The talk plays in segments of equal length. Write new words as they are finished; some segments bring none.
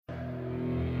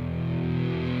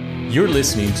You're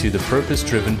listening to the Purpose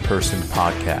Driven Person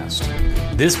podcast.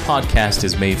 This podcast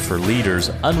is made for leaders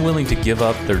unwilling to give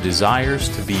up their desires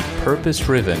to be purpose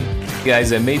driven.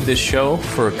 Guys, I made this show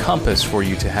for a compass for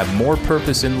you to have more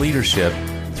purpose in leadership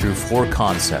through 4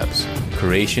 concepts: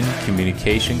 creation,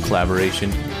 communication, collaboration,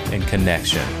 and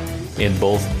connection in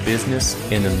both business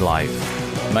and in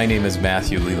life. My name is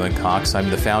Matthew Leland Cox. I'm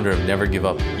the founder of Never Give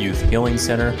Up Youth Healing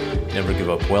Center, Never Give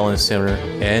Up Wellness Center,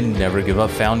 and Never Give Up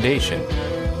Foundation.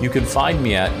 You can find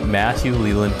me at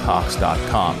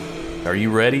MatthewLelandCox.com. Are you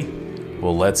ready?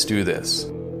 Well, let's do this.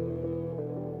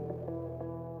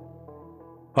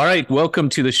 All right, welcome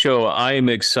to the show. I am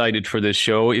excited for this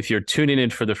show. If you're tuning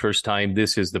in for the first time,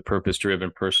 this is the Purpose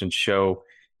Driven Person show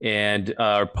and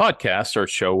our podcast or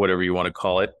show, whatever you want to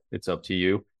call it. It's up to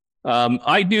you.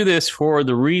 I do this for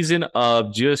the reason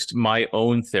of just my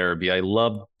own therapy. I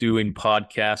love doing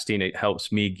podcasting. It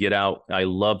helps me get out. I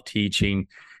love teaching.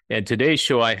 And today's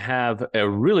show, I have a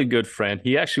really good friend.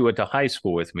 He actually went to high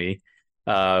school with me,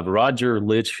 Roger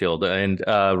Litchfield. And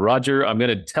Roger, I'm going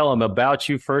to tell him about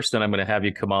you first, and I'm going to have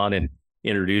you come on and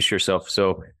introduce yourself.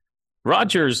 So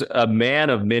Roger's a man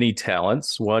of many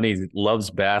talents. One, he loves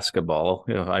basketball.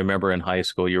 You know, I remember in high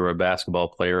school, you were a basketball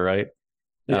player, right?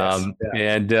 Yes,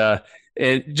 yeah.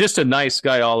 And just a nice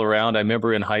guy all around. I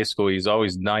remember in high school, he's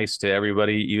always nice to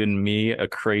everybody, even me, a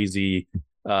crazy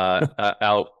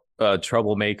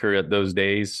troublemaker at those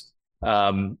days.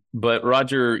 But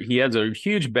Roger, he has a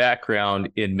huge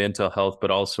background in mental health, but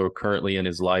also currently in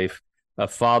his life, a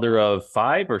father of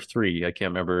 5 or 3. I can't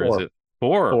remember. 4. Is it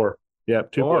 4? 4. Yeah,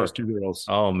 2 4. boys, 2 girls.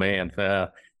 Oh, man.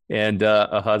 And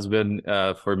a husband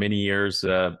for many years,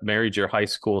 married your high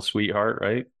school sweetheart,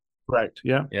 right? Correct.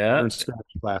 Yeah. Yeah. In Spanish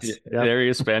class. Yeah. There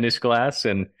is Spanish class,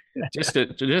 and just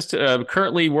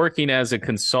currently working as a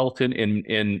consultant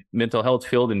in mental health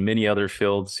field and many other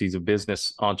fields. He's a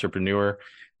business entrepreneur.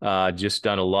 Just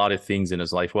done a lot of things in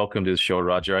his life. Welcome to the show,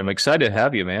 Roger. I'm excited to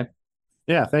have you, man.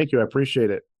 Yeah. Thank you. I appreciate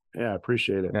it. Yeah, I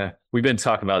appreciate it. Yeah, we've been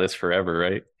talking about this forever,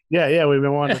 right? Yeah. We've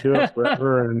been wanting to do it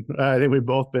forever, and I think we've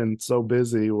both been so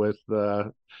busy with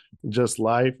just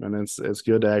life, and it's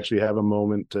good to actually have a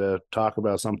moment to talk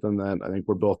about something that I think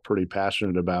we're both pretty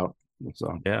passionate about.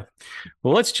 So yeah,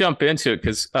 well, let's jump into it,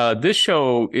 because this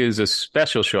show is a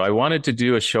special show. I wanted to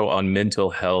do a show on mental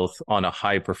health on a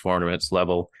high performance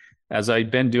level. As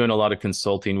I've been doing a lot of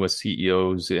consulting with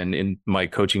CEOs and in my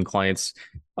coaching clients,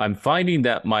 I'm finding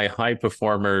that my high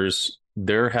performers,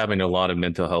 they're having a lot of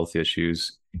mental health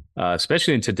issues,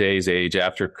 especially in today's age,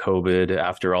 after COVID,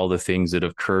 after all the things that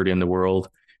have occurred in the world.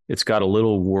 It's got a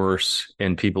little worse,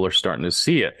 and people are starting to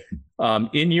see it.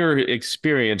 In your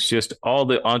experience, just all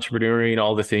the entrepreneuring,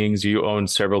 all the things, you own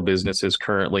several businesses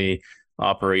currently,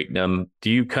 operating them. Do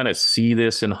you kind of see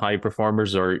this in high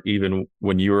performers, or even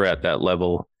when you were at that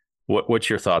level? What's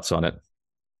your thoughts on it?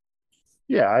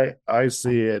 yeah, I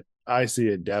see it. I see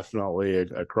it definitely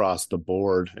across the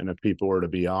board. And if people were to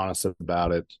be honest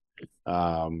about it,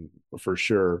 for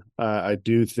sure, I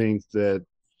do think that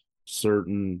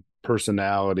certain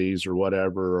personalities or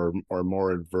whatever are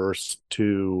more adverse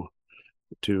to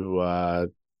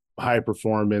high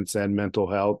performance and mental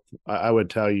health. I would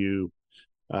tell you,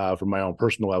 from my own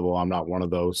personal level, I'm not one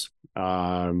of those.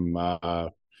 I'm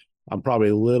probably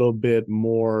a little bit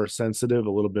more sensitive,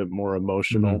 a little bit more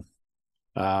emotional.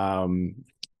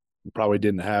 Probably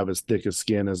didn't have as thick a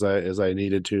skin as I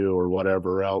needed to, or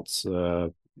whatever else.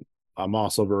 I'm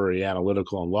also very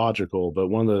analytical and logical, but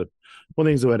one of the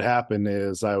things that would happen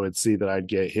is I would see that I'd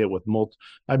get hit with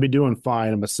I'd be doing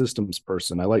fine. I'm a systems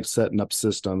person. I like setting up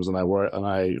systems, and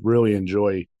I really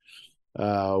enjoy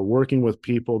working with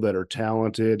people that are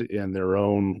talented in their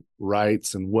own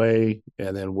rights and way,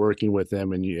 and then working with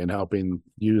them and helping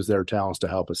use their talents to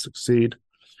help us succeed.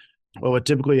 What would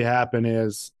typically happen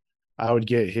is I would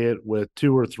get hit with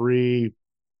 2 or 3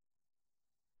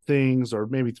 things, or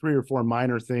maybe 3 or 4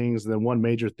 minor things, and then one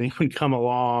major thing would come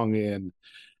along, and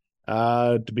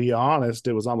to be honest,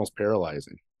 it was almost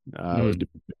paralyzing. It was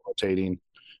debilitating,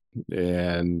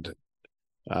 and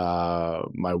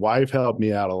my wife helped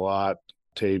me out a lot.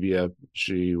 Tavia,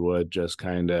 she would just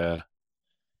kind of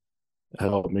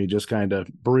help me just kind of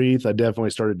breathe. I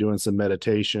definitely started doing some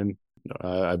meditation.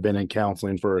 I've been in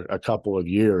counseling for a couple of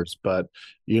years, but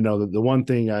the one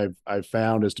thing I've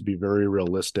found is to be very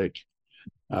realistic,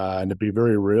 and to be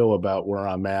very real about where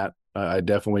I'm at. I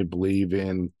definitely believe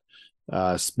in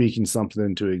speaking something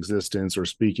into existence, or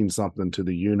speaking something to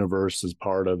the universe as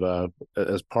part of a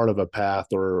path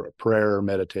or a prayer or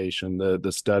meditation.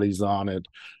 The studies on it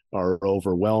are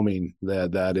overwhelming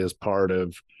that is part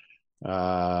of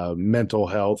mental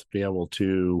health, being able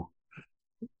to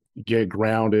get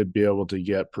grounded, be able to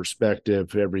get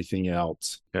perspective, everything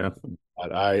else. Yeah.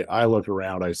 But I look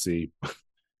around, I see,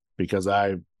 because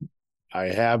I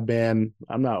have been,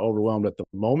 I'm not overwhelmed at the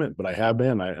moment, but I have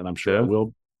been, and I'm sure I Yeah.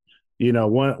 will.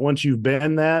 Once you've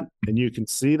been that and you can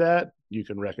see that, you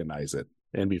can recognize it.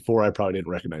 And before, I probably didn't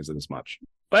recognize it as much.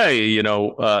 Hey,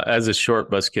 as a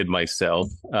short bus kid myself,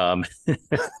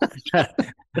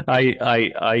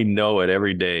 I know it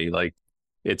every day. Like,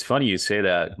 it's funny you say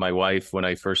that. My wife, when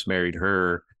I first married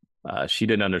her, she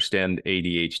didn't understand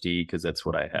ADHD because that's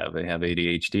what I have. I have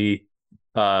ADHD.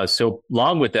 So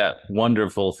along with that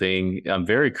wonderful thing, I'm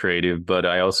very creative, but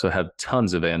I also have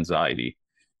tons of anxiety,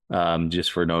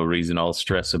 just for no reason. I'll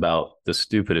stress about the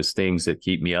stupidest things that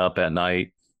keep me up at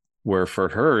night. Where for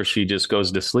her, she just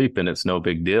goes to sleep and it's no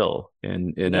big deal.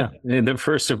 And Yeah. in the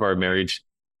first of our marriage,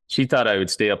 she thought I would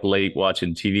stay up late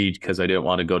watching TV because I didn't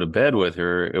want to go to bed with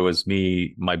her. It was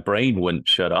me, my brain wouldn't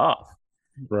shut off.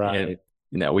 And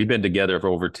Right. we've been together for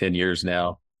over 10 years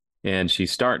now, and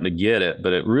she's starting to get it,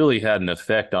 but it really had an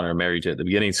effect on our marriage at the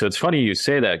beginning. So it's funny you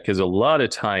say that because a lot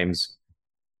of times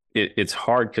it's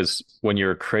hard because when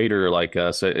you're a creator like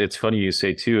us, it's funny you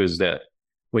say too, is that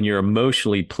when you're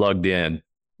emotionally plugged in,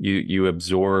 you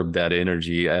absorb that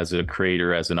energy as a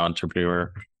creator, as an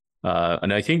entrepreneur.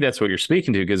 And I think that's what you're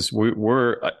speaking to, because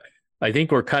I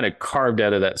think we're kind of carved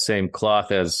out of that same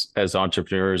cloth as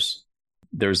entrepreneurs.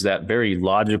 There's that very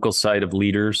logical side of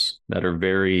leaders that are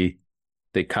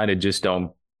they kind of just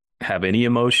don't have any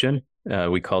emotion.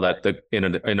 We call that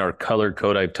in our color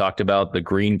code. I've talked about the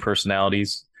green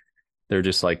personalities. They're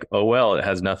just like, oh, well, it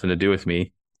has nothing to do with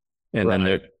me. And Right.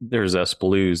 then there's us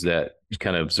blues that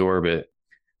kind of absorb it.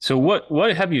 So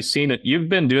what have you seen? You've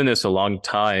been doing this a long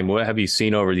time. What have you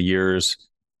seen over the years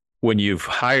when you've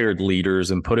hired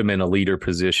leaders and put them in a leader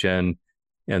position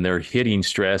and they're hitting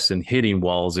stress and hitting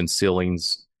walls and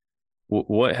ceilings?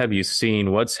 What have you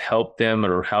seen? What's helped them,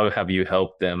 or how have you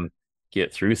helped them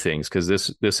get through things? Because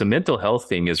this mental health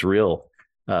thing is real.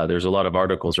 There's a lot of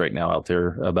articles right now out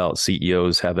there about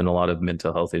CEOs having a lot of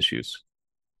mental health issues.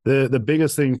 The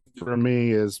biggest thing for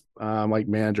me is, like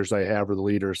managers I have, or the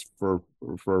leaders for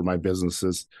my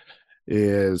businesses,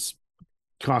 is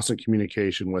constant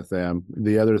communication with them.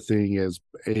 The other thing is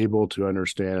able to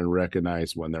understand and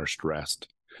recognize when they're stressed.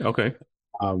 Okay.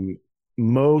 Um,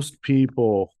 most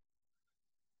people,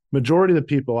 majority of the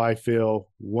people, I feel,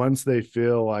 once they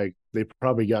feel like they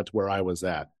probably got to where I was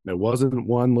at, it wasn't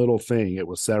one little thing, it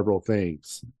was several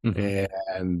things. Mm-hmm.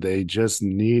 And they just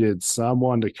needed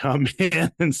someone to come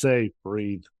in and say,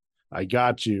 breathe, I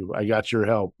got you, I got your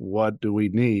help, what do we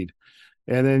need?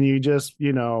 And then you just,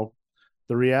 the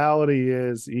reality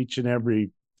is, each and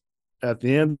every, at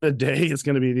the end of the day, it's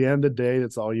going to be the end of the day.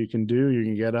 That's all you can do. You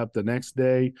can get up the next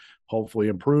day, hopefully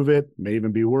improve it, may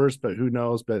even be worse, but who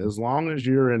knows? But as long as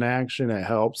you're in action, it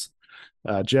helps.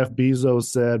 Jeff Bezos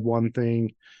said one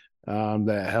thing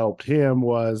that helped him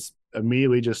was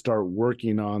immediately just start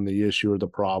working on the issue or the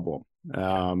problem.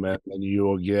 And then you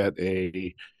will get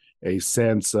a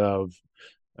sense of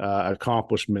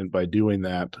accomplishment by doing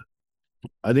that.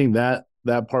 I think that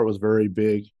part was very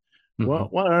big.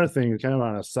 Mm-hmm. One other thing, kind of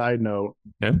on a side note,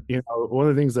 Yeah. one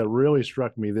of the things that really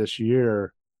struck me this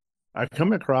year, I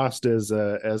come across as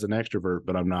an extrovert,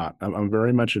 but I'm not. I'm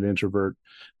very much an introvert.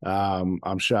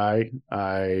 I'm shy.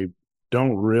 I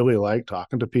don't really like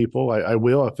talking to people. I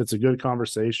will if it's a good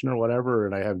conversation or whatever,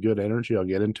 and I have good energy, I'll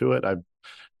get into it. I've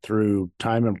through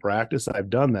time and practice, I've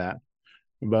done that.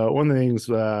 But one of the things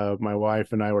my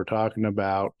wife and I were talking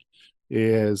about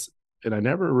is, and I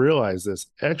never realized this,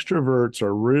 extroverts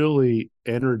are really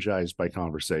energized by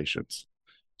conversations.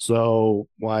 So,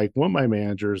 like one of my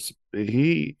managers,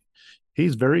 he's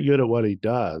very good at what he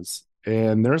does,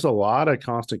 and there's a lot of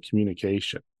constant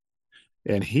communication,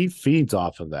 and he feeds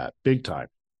off of that big time.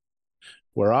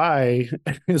 Where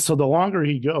so the longer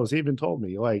he goes, he even told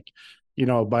me, like,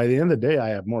 by the end of the day, I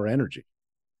have more energy.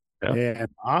 Yeah. And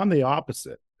I'm the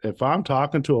opposite. If I'm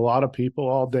talking to a lot of people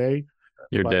all day,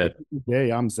 You're by the dead. end of the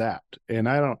day, I'm zapped. And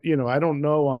I don't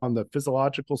know on the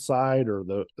physiological side or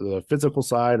the physical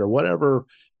side or whatever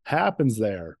happens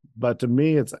there. But to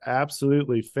me, it's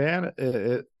absolutely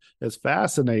it's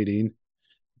fascinating,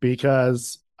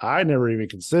 because I never even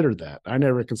considered that. I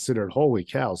never considered, holy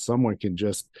cow, someone can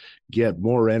just get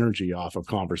more energy off of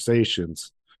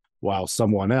conversations, while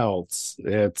someone else,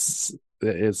 it's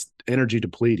energy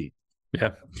depleting.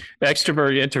 Yeah.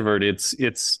 Extrovert, introvert. It's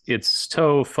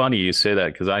so funny you say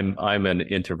that, because I'm an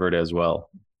introvert as well.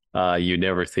 You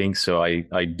never think so.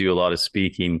 I do a lot of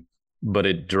speaking, but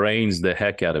it drains the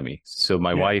heck out of me. So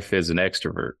my Yeah. wife is an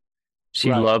extrovert. She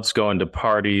Right. loves going to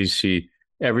parties.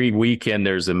 every weekend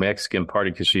there's a Mexican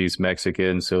party because she's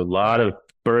Mexican. So a lot of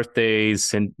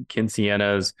birthdays and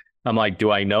quinceañeras. I'm like, do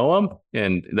I know him?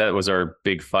 And that was our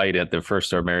big fight at the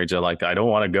first of our marriage. I'm like, I don't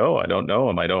want to go. I don't know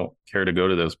him. I don't care to go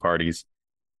to those parties.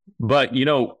 But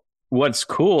what's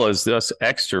cool is us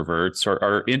extroverts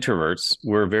or introverts,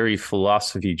 we're very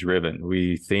philosophy driven.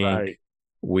 We think Right.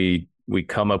 we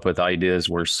come up with ideas.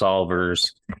 We're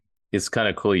solvers. It's kind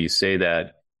of cool you say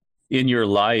that. In your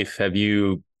life,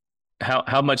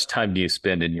 how much time do you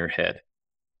spend in your head?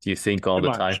 Do you think all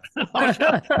Too the much.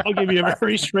 time? I'll give you a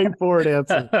very straightforward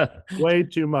answer. Way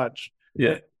too much.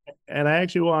 Yeah. And I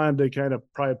actually wanted to kind of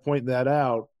probably point that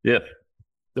out. Yeah.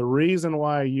 The reason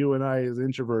why you and I as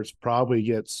introverts probably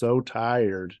get so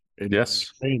tired and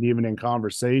Yes. even in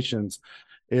conversations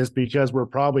is because we're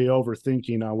probably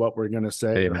overthinking on what we're going to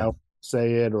say or how to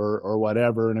say it or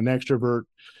whatever. And an extrovert,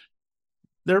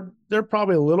 they're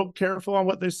probably a little careful on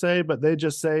what they say, but they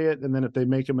just say it. And then if they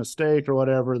make a mistake or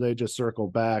whatever, they just circle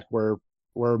back where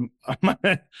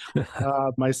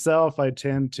myself, I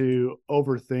tend to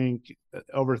overthink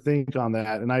on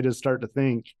that. And I just start to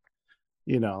think,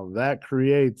 that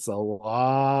creates a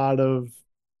lot of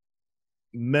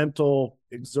mental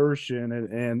exertion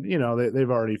and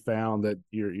they've already found that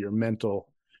your mental,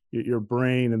 your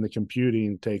brain and the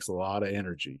computing takes a lot of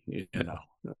energy. I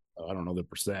don't know the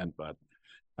percent, but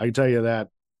I can tell you that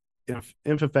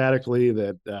emphatically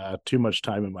that too much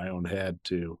time in my own head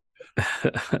too.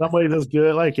 Some ways is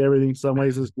good, like everything. Some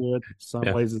ways is good.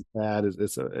 Some ways is bad.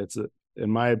 It's in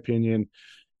my opinion,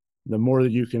 the more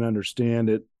that you can understand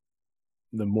it,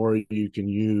 the more you can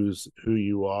use who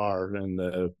you are and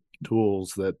the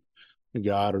tools that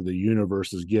God or the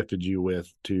universe has gifted you with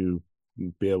to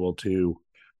be able to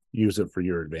use it for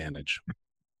your advantage.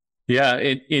 Yeah.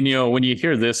 And when you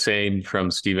hear this saying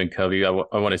from Stephen Covey, I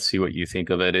want to see what you think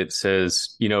of it. It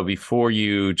says, before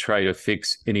you try to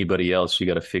fix anybody else, you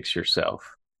got to fix yourself.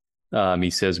 He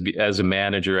says, as a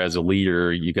manager, as a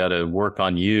leader, you got to work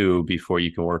on you before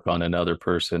you can work on another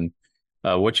person.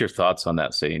 What's your thoughts on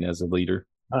that saying as a leader?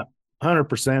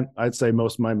 100%. I'd say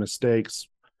most of my mistakes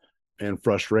and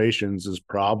frustrations is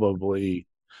probably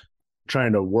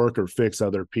trying to work or fix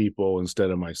other people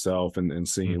instead of myself and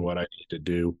seeing what I need to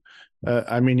do.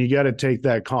 You got to take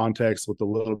that context with a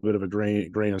little bit of a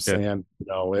grain of sand.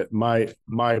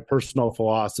 My personal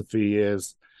philosophy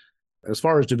is, as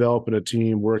far as developing a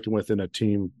team, working within a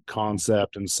team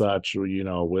concept and such,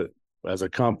 with as a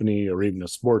company or even a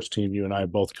sports team, you and I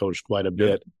both coached quite a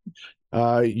bit.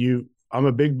 I'm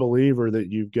a big believer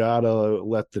that you've got to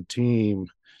let the team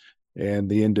and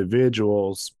the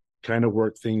individuals kind of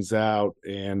work things out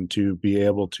and to be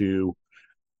able to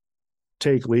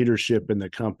take leadership in the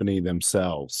company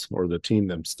themselves or the team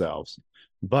themselves.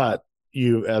 But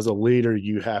you, as a leader,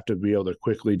 you have to be able to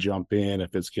quickly jump in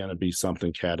if it's going to be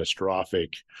something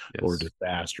catastrophic or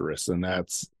disastrous. And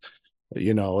that's,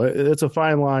 it's a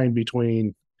fine line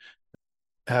between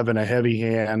having a heavy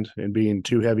hand and being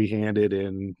too heavy-handed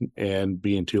and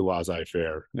being too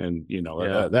laissez-faire. And,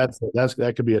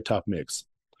 that could be a tough mix.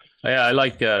 Yeah, I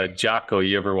like Jocko.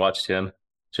 You ever watched him?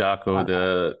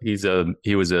 Jocko,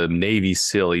 he was a Navy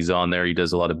SEAL. He's on there. He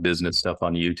does a lot of business stuff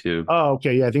on YouTube. Oh,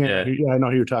 okay. Yeah, I know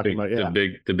who you're talking about. Yeah,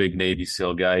 the big Navy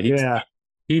SEAL guy. Yeah.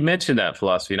 He mentioned that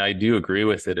philosophy, and I do agree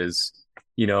with it. Is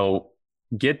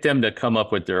get them to come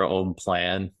up with their own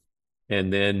plan,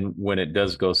 and then when it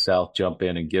does go south, jump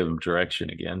in and give them direction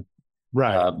again.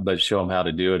 Right. But show them how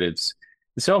to do it. It's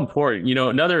so important.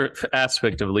 Another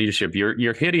aspect of leadership,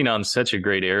 you're hitting on such a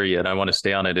great area, and I want to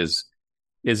stay on it, is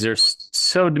there's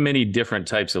so many different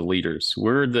types of leaders.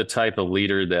 We're the type of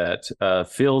leader that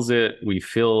feels it. We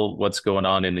feel what's going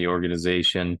on in the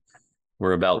organization.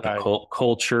 We're about the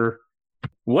culture.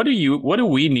 What do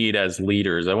we need as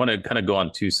leaders? I want to kind of go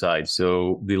on two sides.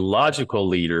 So the logical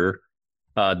leader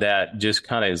that just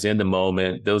kind of is in the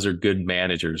moment, those are good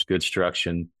managers, good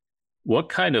structure. What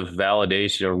kind of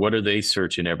validation or what are they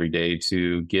searching every day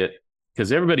to get?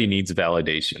 Because everybody needs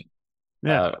validation.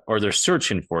 Or they're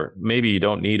searching for it. Maybe you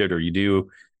don't need it or you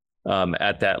do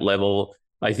at that level.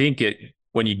 I think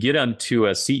when you get onto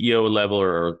a CEO level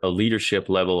or a leadership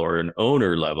level or an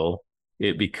owner level,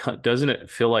 doesn't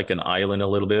it feel like an island a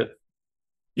little bit?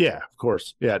 Yeah, of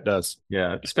course. Yeah, it does.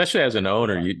 Yeah, especially as an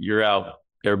owner, you're out.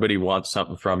 Everybody wants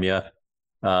something from you.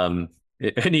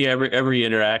 Every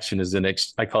interaction is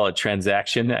I call it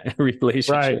transaction relationship.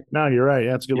 Right. No, you're right.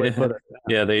 That's a good way to put it.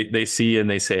 Yeah. They see you and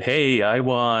they say, "Hey, I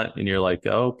want," and you're like,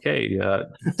 "Okay,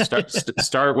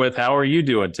 start with how are you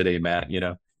doing today, Matt?"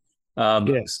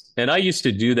 Yes. And I used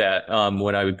to do that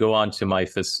when I would go on to my,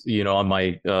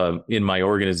 in my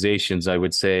organizations, I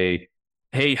would say,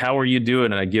 hey, how are you doing?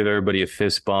 And I'd give everybody a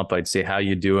fist bump. I'd say, how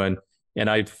you doing? And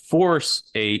I'd force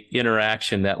a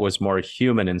interaction that was more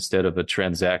human instead of a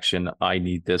transaction. I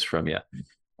need this from you.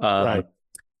 Um, Right.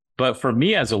 but for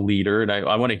me as a leader, and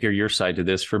I want to hear your side to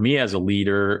this, for me as a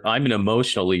leader, I'm an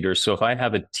emotional leader. So if I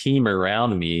have a team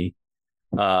around me,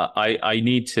 I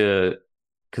need to,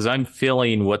 because I'm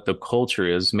feeling what the culture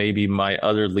is. Maybe my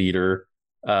other leader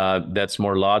that's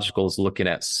more logical is looking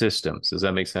at systems. Does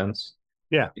that make sense?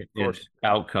 Yeah, of And course.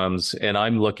 outcomes, and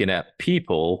I'm looking at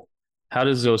people. How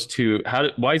does those two?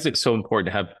 Why is it so important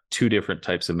to have two different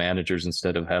types of managers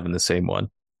instead of having the same one?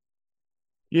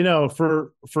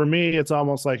 For me, it's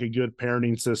almost like a good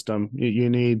parenting system. You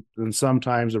need, and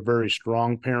sometimes a very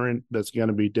strong parent that's going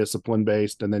to be discipline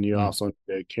based, and then you Mm. also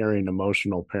need a caring,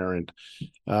 emotional parent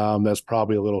that's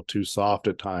probably a little too soft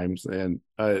at times. And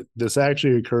this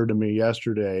actually occurred to me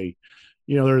yesterday.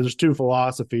 There's two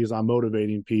philosophies on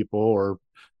motivating people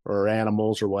or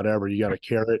animals or whatever. You got a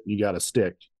carrot, you got a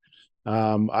stick.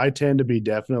 I tend to be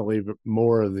definitely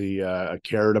more of the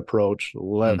carrot approach.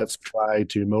 Mm. Let's try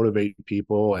to motivate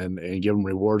people and give them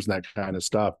rewards and that kind of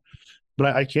stuff.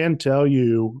 But I can tell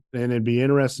you, and it'd be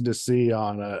interesting to see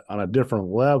on a different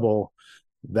level,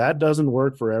 that doesn't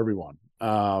work for everyone.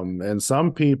 And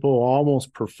some people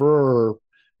almost prefer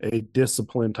a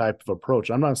disciplined type of approach.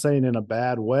 I'm not saying in a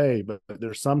bad way, but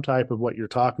there's some type of what you're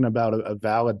talking about, a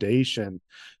validation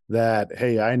that,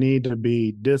 hey, I need to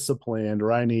be disciplined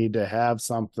or I need to have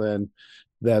something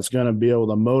that's going to be able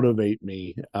to motivate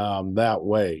me that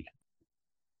way.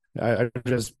 I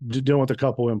just dealing with a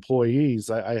couple of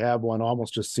employees. I have one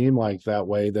almost just seemed like that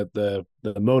way, that the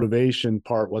motivation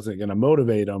part wasn't going to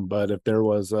motivate them, but if there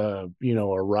was a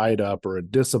write up or a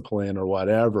discipline or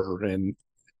whatever,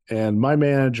 and my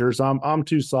managers, I'm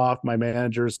too soft. My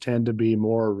managers tend to be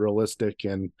more realistic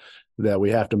and that we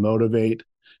have to motivate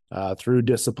through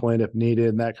discipline if needed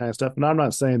and that kind of stuff. And I'm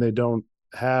not saying they don't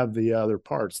have the other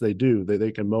parts. They do.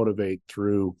 They can motivate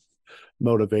through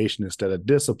motivation instead of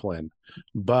discipline.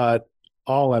 But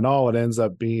all in all, it ends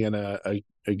up being a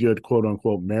good quote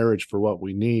unquote marriage for what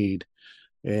we need.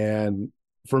 And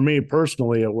for me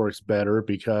personally, it works better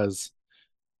because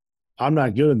I'm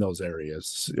not good in those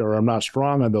areas or I'm not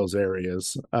strong in those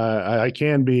areas. I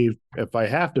can be if I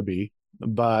have to be,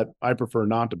 but I prefer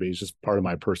not to be. It's just part of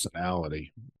my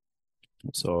personality.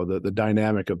 So the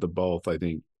dynamic of the both, I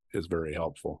think, is very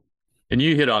helpful. And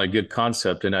you hit on a good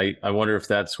concept, and I wonder if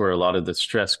that's where a lot of the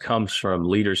stress comes from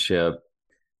leadership.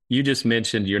 You just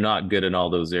mentioned you're not good in all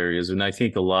those areas, and I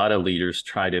think a lot of leaders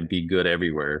try to be good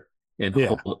everywhere and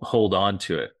Yeah. hold on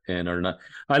to it and are not.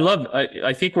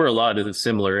 I think we're a lot of the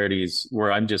similarities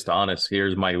where I'm just honest.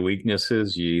 Here's my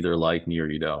weaknesses. You either like me or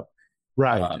you don't.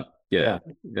 Right. Yeah,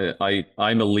 Yeah.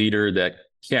 I'm a leader that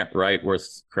can't write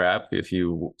worth crap. If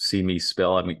you see me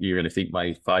spell, I mean, you're going to think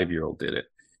my 5-year-old did it.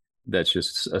 That's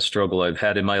just a struggle I've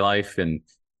had in my life.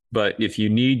 But if you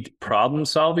need problem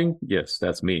solving, yes,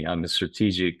 that's me. I'm a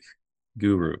strategic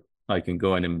guru. I can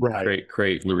go in and Right.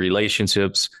 create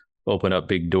relationships, open up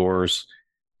big doors.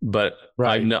 But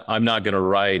Right. I'm not going to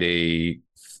write a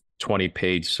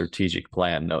 20-page strategic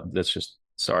plan. No, that's just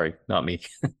sorry, not me.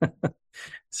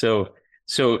 So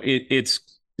so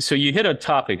you hit a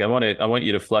topic. I want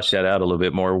you to flesh that out a little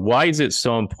bit more. Why is it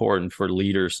so important for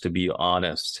leaders to be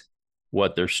honest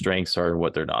what their strengths are and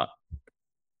what they're not?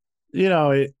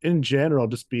 In general,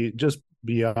 just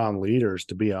beyond leaders,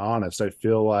 to be honest, I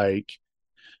feel like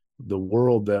the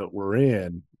world that we're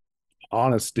in,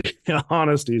 honesty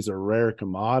honesty is a rare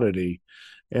commodity.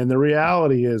 And the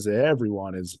reality is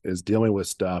everyone is dealing with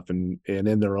stuff and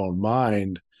in their own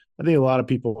mind. I think a lot of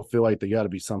people feel like they got to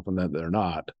be something that they're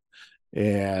not.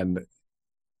 And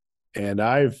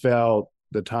I've felt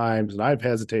the times, and I've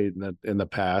hesitated in the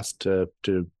past to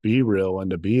be real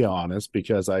and to be honest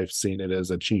because I've seen it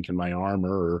as a chink in my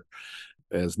armor or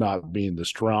as not being the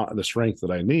strength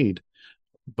that I need.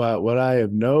 But what I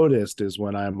have noticed is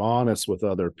when I'm honest with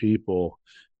other people,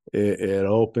 it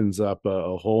opens up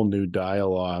a whole new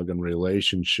dialogue and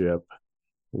relationship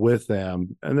with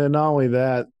them. And then not only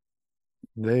that,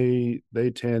 they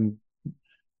tend,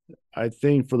 I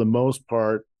think, for the most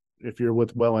part, if you're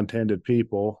with well-intended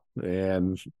people,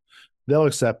 and they'll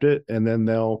accept it, and then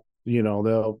they'll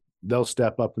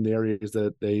step up in the areas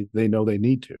that they know they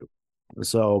need to.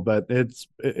 So, but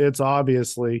it's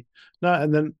obviously not.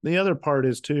 And then the other part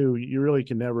is too, you really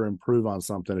can never improve on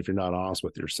something if you're not honest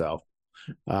with yourself.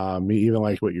 Even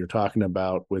like what you're talking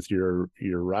about with your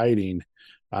writing,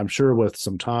 I'm sure with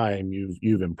some time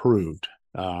you've improved.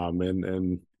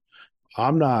 And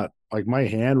I'm not, like, my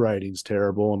handwriting's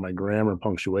terrible and my grammar and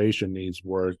punctuation needs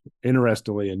work.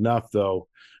 Interestingly enough, though,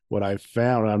 what I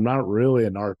found, I'm not really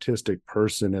an artistic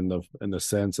person in the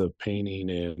sense of painting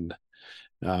and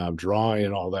drawing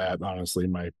and all that. Honestly,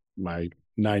 my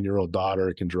 9-year-old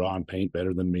daughter can draw and paint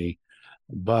better than me.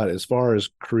 But as far as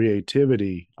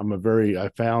creativity, I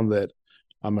found that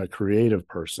I'm a creative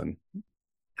person.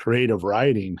 Creative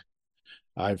writing,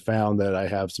 I found that I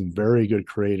have some very good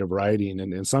creative writing,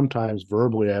 and sometimes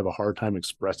verbally I have a hard time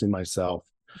expressing myself.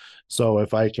 So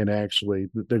if I can actually,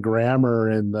 the grammar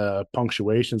and the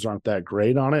punctuations aren't that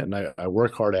great on it, and I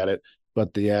work hard at it,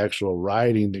 but the actual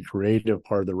writing, the creative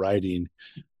part of the writing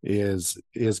is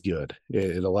good.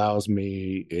 It allows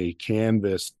me a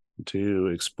canvas to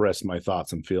express my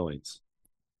thoughts and feelings.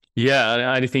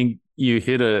 Yeah, I think you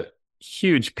hit a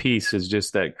huge piece is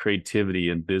just that creativity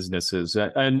in businesses.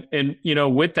 And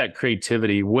with that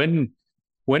creativity, when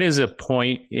is a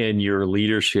point in your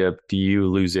leadership do you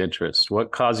lose interest?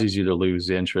 What causes you to lose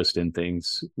interest in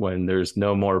things when there's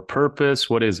no more purpose?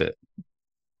 What is it?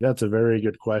 That's a very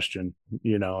good question.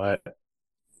 When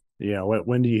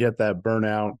do you hit that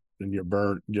burnout and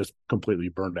you're just completely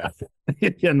burned out?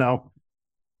 you know,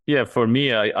 Yeah, for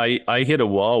me, I hit a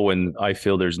wall when I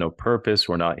feel there's no purpose.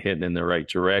 We're not hitting in the right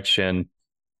direction.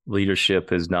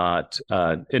 Leadership is not,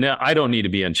 and I don't need to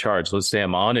be in charge. Let's say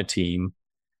I'm on a team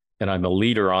and I'm a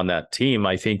leader on that team.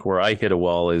 I think where I hit a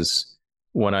wall is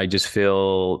when I just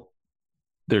feel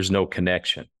there's no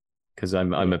connection because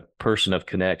I'm a person of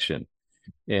connection.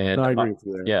 no, And I agree with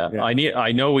you there. yeah, Yeah.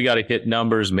 I know we got to hit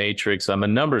numbers, matrix. I'm a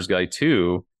numbers guy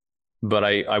too, but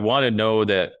I want to know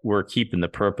that we're keeping the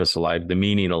purpose alive, the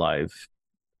meaning alive,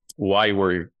 why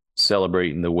we're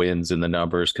celebrating the wins and the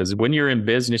numbers. Because when you're in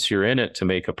business, you're in it to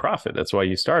make a profit. That's why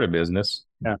you start a business.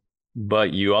 Yeah.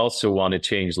 But you also want to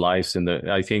change lives. And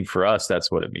I think for us, that's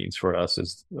what it means for us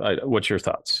is what's your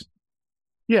thoughts?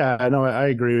 Yeah, I know. I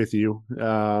agree with you.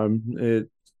 It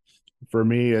For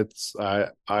me,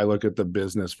 I look at the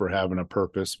business for having a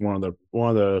purpose. One of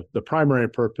the primary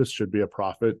purpose should be a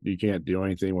profit. You can't do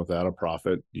anything without a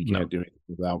profit. You No. can't do anything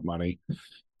without money.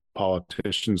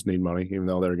 Politicians need money, even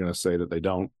though they're going to say that they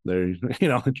don't. They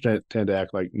tend to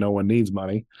act like no one needs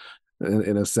money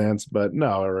in a sense, but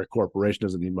no, or a corporation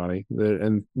doesn't need money,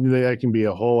 and that can be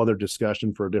a whole other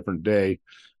discussion for a different day.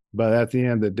 But at the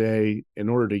end of the day, in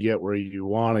order to get where you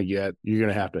want to get, you're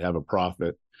going to have a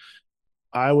profit.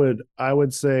 I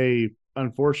would say,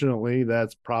 unfortunately,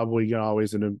 that's probably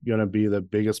always going to be the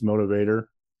biggest motivator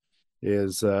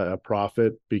is a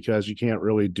profit because you can't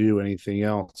really do anything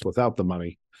else without the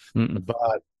money. Mm-mm.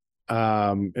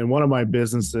 But in one of my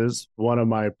businesses, one of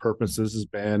my purposes has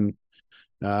been,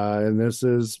 and this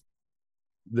is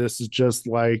just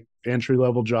like entry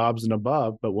level jobs and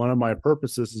above. But one of my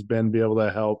purposes has been to be able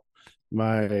to help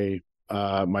my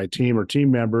team or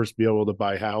team members be able to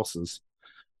buy houses.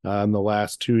 In the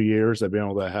last 2 years, I've been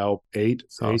able to help eight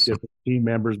Awesome. different team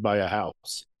members buy a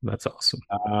house. That's awesome.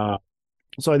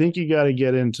 So I think you got to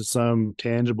get into some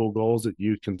tangible goals that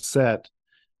you can set.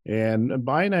 And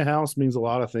buying a house means a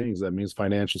lot of things. That means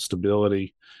financial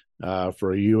stability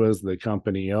for you as the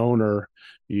company owner.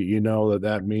 You know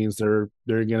that means they're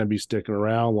going to be sticking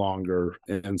around longer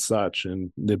and such,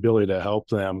 and the ability to help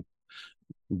them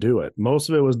do it. Most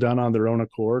of it was done on their own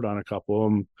accord. On a couple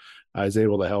of them, I was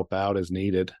able to help out as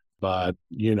needed. But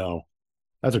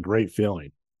that's a great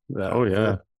feeling. Oh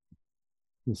yeah.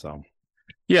 So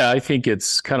Yeah, I think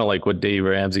it's kind of like what Dave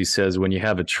Ramsey says when you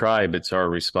have a tribe, it's our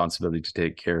responsibility to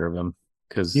take care of them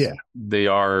because yeah, they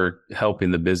are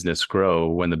helping the business grow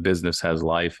when the business has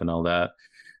life and all that.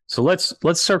 So let's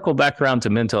circle back around to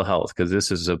mental health because this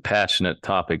is a passionate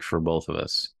topic for both of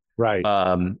us. right.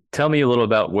 Tell me a little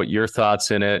about what your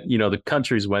thoughts in it. The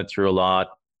country's went through a lot.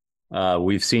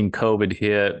 We've seen COVID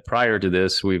hit. Prior to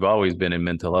this, we've always been in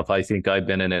mental health. I think I've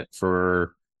been in it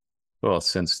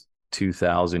since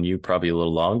 2000. You probably a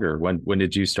little longer. When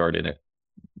did you start in it?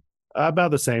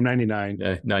 About the same,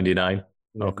 99. 99.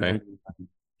 Yeah, Okay. 99.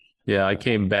 Yeah, I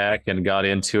came back and got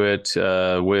into it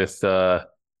with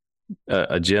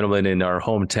a gentleman in our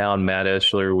hometown, Matt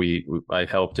Eschler. I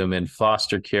helped him in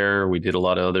foster care. We did a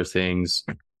lot of other things.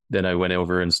 Then I went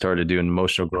over and started doing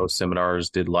emotional growth seminars,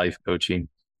 did life coaching.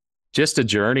 Just a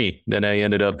journey. Then I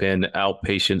ended up in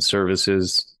outpatient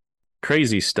services,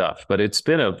 crazy stuff, but it's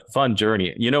been a fun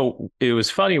journey. It was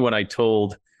funny when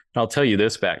I'll tell you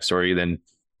this backstory, then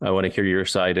I want to hear your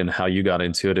side and how you got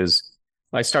into it is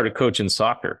I started coaching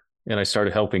soccer and I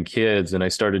started helping kids and I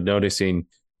started noticing,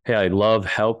 hey, I love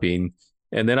helping.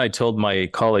 And then I told my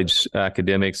college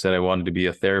academics that I wanted to be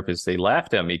a therapist. They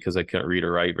laughed at me because I couldn't read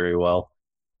or write very well.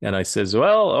 And I says,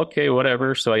 well, okay,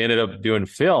 whatever. So I ended up doing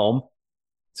film.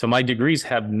 So my degrees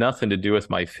have nothing to do with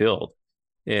my field.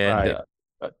 And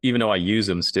Right. even though I use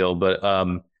them still, but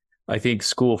I think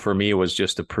school for me was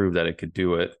just to prove that I could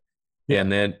do it. Yeah.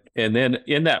 And then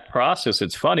in that process,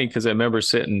 it's funny because I remember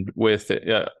sitting with,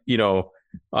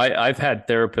 I've had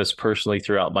therapists personally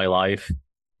throughout my life.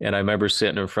 And I remember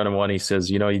sitting in front of one, he says,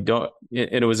 you don't,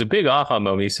 and it was a big aha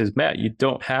moment. He says, Matt, you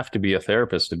don't have to be a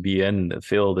therapist to be in the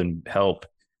field and help.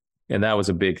 And that was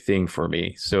a big thing for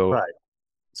me. Right.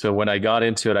 So when I got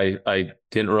into it, I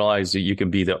didn't realize that you can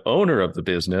be the owner of the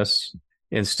business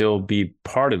and still be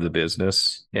part of the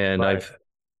business. And Right.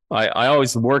 I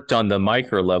always worked on the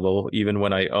micro level. Even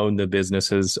when I owned the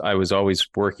businesses, I was always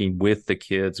working with the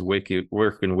kids, working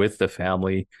with the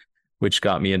family, which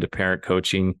got me into parent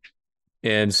coaching.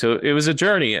 And so it was a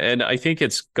journey. And I think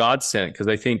it's God sent because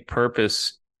I think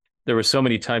purpose, there were so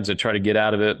many times I try to get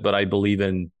out of it, but I believe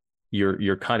in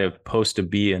you're kind of supposed to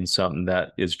be in something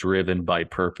that is driven by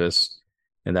purpose.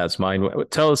 And that's mine.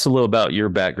 Tell us a little about your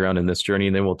background in this journey,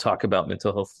 and then we'll talk about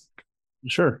mental health.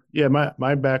 Sure. Yeah,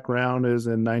 my background is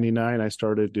in '99. I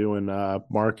started doing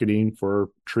marketing for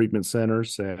treatment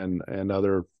centers and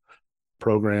other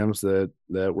programs that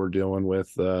were dealing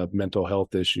with mental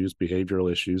health issues,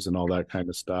 behavioral issues, and all that kind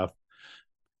of stuff.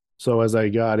 So as I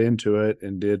got into it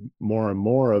and did more and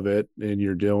more of it, and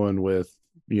you're dealing with,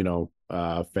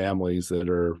 families that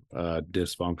are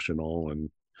dysfunctional, and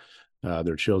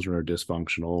their children are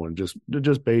dysfunctional, and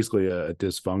just basically a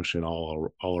dysfunction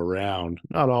all around.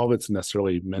 Not all of it's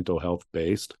necessarily mental health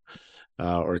based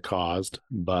or caused,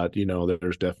 but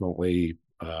there's definitely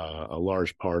a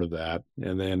large part of that.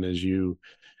 And then as you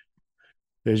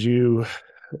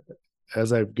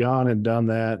as I've gone and done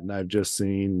that, and I've just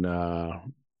seen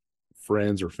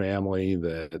friends or family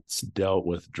that's dealt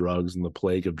with drugs and the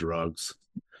plague of drugs,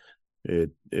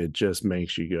 it just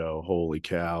makes you go, holy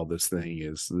cow, this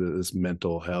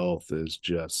mental health is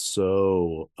just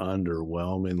so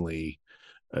underwhelmingly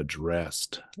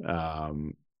addressed. I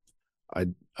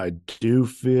do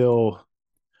feel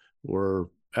we're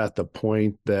at the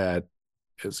point that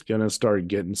it's going to start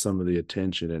getting some of the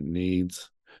attention it needs.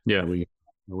 Yeah. And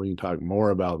we can talk more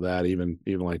about that. Even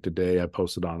like today, I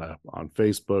posted on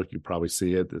Facebook. You probably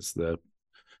see it. It's the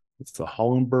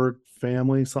Hollenberg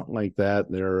family, something like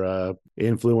that. They're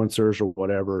influencers or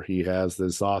whatever. He has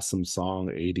this awesome song,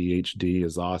 ADHD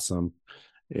is awesome,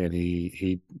 and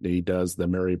he does the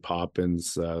Mary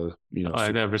Poppins.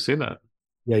 I've never seen that.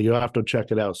 Yeah, you'll have to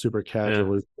check it out. Super Yeah.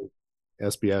 casual,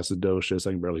 espiacidocious.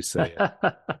 I can barely say it.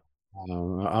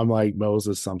 I'm like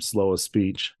Moses. I'm slow of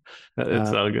speech.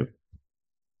 It's Uh, all good.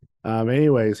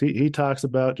 Anyways, he talks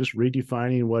about just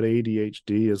redefining what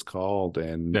ADHD is called,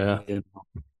 and Yeah.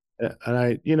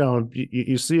 and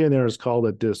you see in there it's called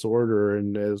a disorder,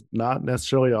 and it's not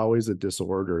necessarily always a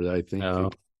disorder. I think No.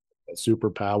 a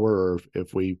superpower, or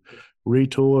if we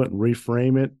retool it and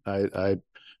reframe it. I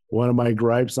one of my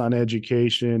gripes on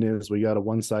education is we got a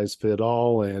one size fit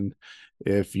all, and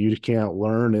if you can't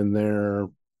learn in their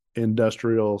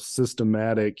industrial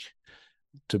systematic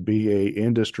to be a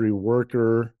industrial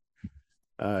worker,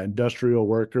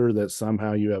 that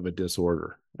somehow you have a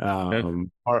disorder. Yeah.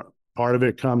 Part of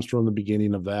it comes from the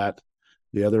beginning of that.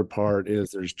 The other part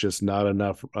is there's just not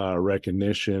enough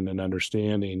recognition and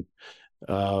understanding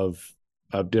of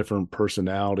different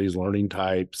personalities, learning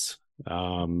types,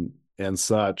 and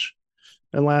such.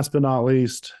 And last but not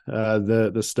least,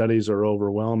 the studies are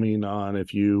overwhelming on,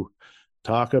 if you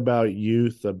talk about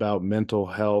youth, about mental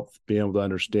health, being able to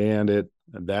understand it,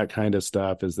 that kind of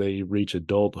stuff, as they reach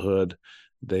adulthood,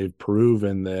 they've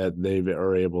proven that they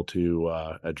are able to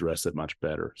address it much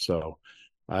better. So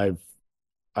I've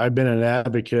been an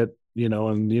advocate,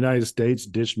 in the United States,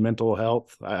 ditched mental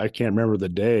health. I can't remember the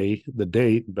date,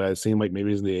 but it seemed like maybe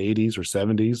it was in the 80s or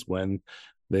 70s when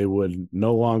they would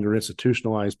no longer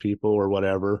institutionalize people or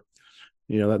whatever.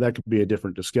 That could be a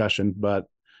different discussion, but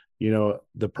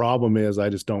the problem is I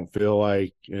just don't feel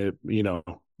like an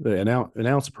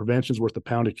ounce of prevention is worth a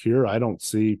pound of cure. I don't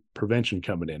see prevention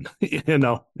coming in,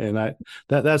 and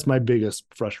that's my biggest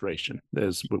frustration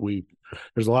is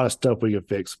there's a lot of stuff we can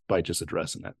fix by just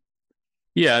addressing it.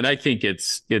 Yeah, and I think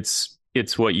it's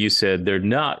what you said. They're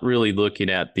not really looking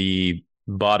at the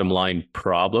bottom line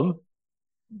problem.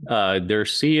 They're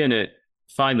seeing it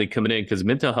finally coming in because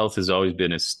mental health has always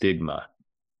been a stigma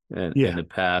in Yeah. the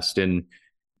past. And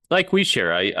like we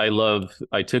share,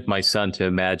 I took my son to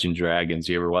Imagine Dragons.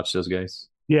 You ever watch those guys?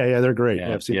 Yeah, they're great.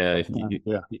 Yeah, I've seen. yeah.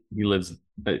 Yeah. He lives.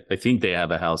 I think they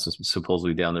have a house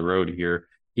supposedly down the road here.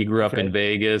 He grew up Okay. in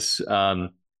Vegas. It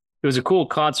was a cool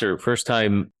concert. First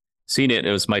time seeing it.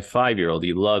 It was my 5-year-old.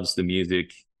 He loves the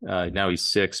music. Now he's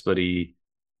 6, but he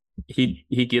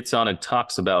gets on and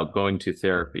talks about going to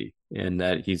therapy and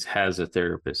that he has a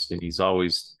therapist and he's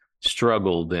always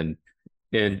struggled and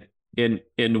and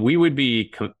we would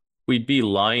we'd be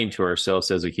lying to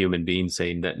ourselves as a human being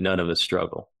saying that none of us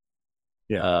struggle.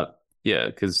 Yeah. Yeah,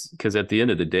 because at the end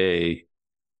of the day,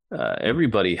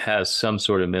 everybody has some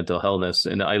sort of mental illness.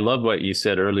 And I love what you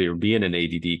said earlier, being an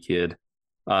ADD kid.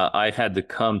 I had to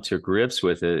come to grips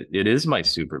with it. It is my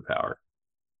superpower.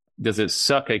 Does it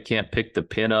suck? I can't pick the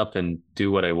pin up and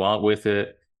do what I want with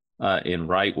it and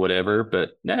write whatever.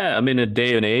 But nah, I'm in a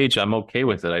day and age. I'm okay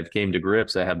with it. I've came to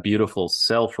grips. I have beautiful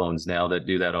cell phones now that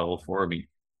do that all for me,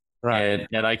 Right.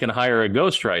 and I can hire a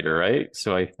ghostwriter, right?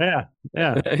 So Yeah.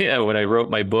 Yeah. yeah, when I wrote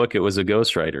my book, it was a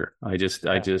ghostwriter. I Yeah.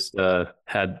 just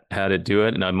had it do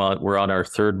it, and we're on our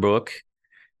third book.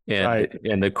 Right.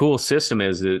 And the cool system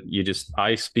is that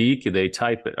I speak, they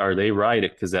type it, or they write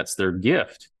it because that's their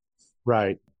gift.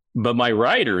 Right. But my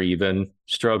writer even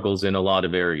struggles in a lot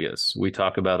of areas. We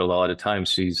talk about a lot of times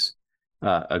she's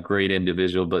a great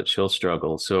individual, but she'll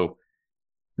struggle. So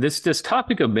this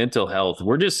topic of mental health,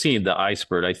 we're just seeing the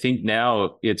iceberg. I think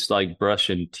now it's like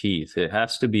brushing teeth. It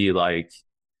has to be like,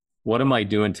 what am I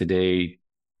doing today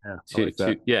Yeah. I like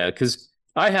that. yeah, because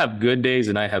I have good days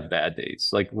and I have bad days.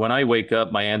 Like when I wake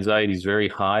up, my anxiety is very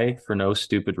high for no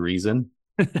stupid reason.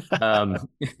 It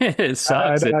I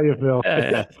sucks. know how you feel.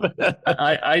 Uh,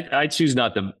 I choose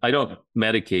not to. I don't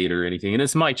medicate or anything, and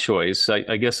it's my choice.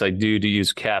 I guess I do to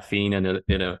use caffeine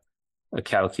in a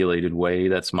calculated way.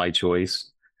 That's my choice.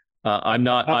 I'm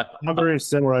not. I'm very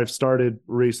similar. I've started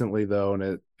recently though,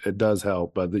 and it does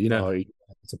help, but Yeah,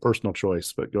 it's a personal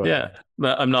choice. But go ahead. yeah.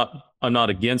 But I'm not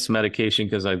against medication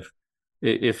because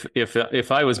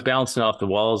if I was bouncing off the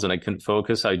walls and I couldn't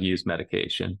focus, I'd use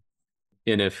medication.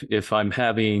 And if I'm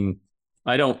having,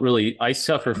 I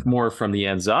suffer more from the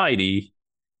anxiety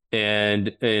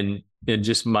and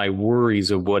just my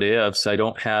worries of what ifs. I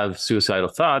don't have suicidal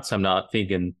thoughts. I'm not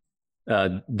thinking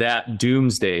that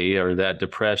doomsday or that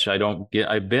depression.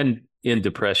 I've been in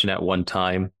depression at one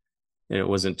time and it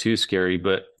wasn't too scary,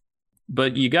 but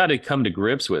you got to come to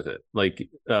grips with it. Like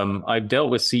I've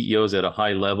dealt with CEOs at a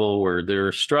high level where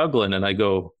they're struggling, and I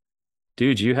go,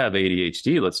 "Dude, you have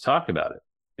ADHD. Let's talk about it."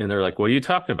 And they're like, "What are you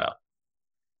talking about?"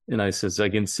 And I says, "I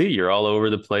can see you're all over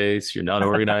the place. You're not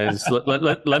organized.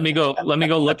 Let me go. Let me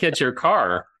go look at your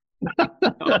car."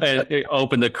 And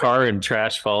open the car and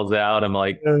trash falls out. I'm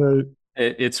like, Uh,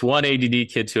 it's one ADD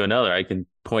kid to another. I can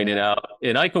point it out,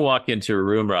 and I can walk into a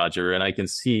room, Roger, and I can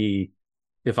see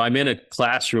if I'm in a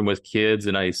classroom with kids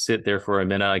and I sit there for a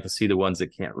minute, I can see the ones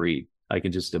that can't read. I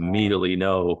can just immediately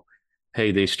know,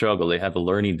 hey, they struggle. They have a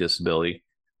learning disability,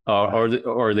 or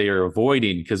they are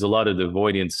avoiding because a lot of the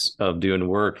avoidance of doing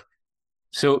work.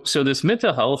 So this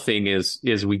mental health thing is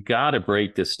we got to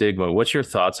break the stigma. What's your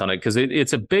thoughts on it? Because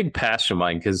it's a big passion of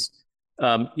mine. Because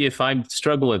if I'm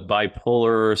struggling with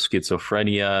bipolar,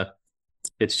 schizophrenia,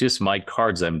 it's just my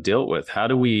cards I'm dealt with. How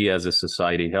do we as a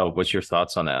society help? What's your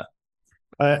thoughts on that?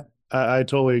 I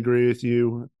totally agree with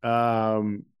you. I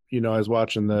was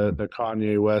watching the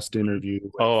Kanye West interview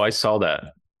Oh, I saw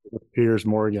that. with Piers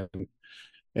Morgan,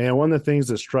 and one of the things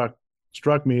that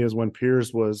struck me is when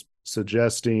Piers was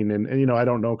suggesting, and I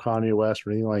don't know Kanye West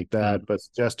or anything like that, Mm. but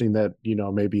suggesting that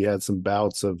maybe he had some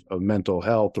bouts of mental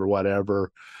health or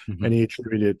whatever, Mhm. and he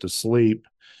attributed it to sleep.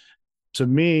 To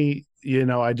me,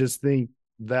 I just think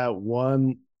that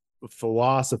one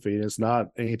philosophy, and it's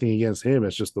not anything against him,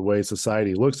 it's just the way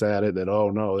society looks at it, that, oh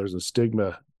no, there's a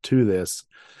stigma to this.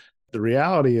 The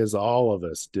reality is all of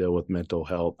us deal with mental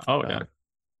health Oh yeah.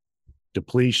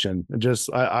 depletion.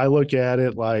 Just I look at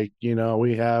it like,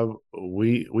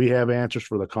 we have answers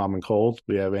for the common cold,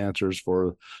 we have answers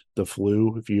for the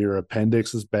flu. If your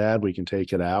appendix is bad, we can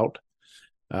take it out.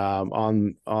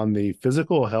 On the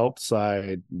physical health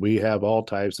side, we have all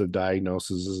types of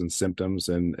diagnoses and symptoms,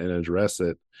 and address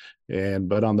it.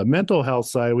 But on the mental health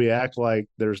side, we act like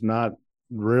there's not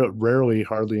rarely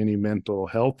hardly any mental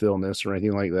health illness or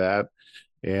anything like that.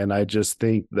 And I just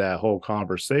think that whole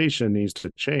conversation needs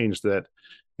to change. That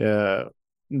uh,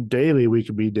 daily we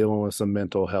could be dealing with some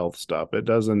mental health stuff. It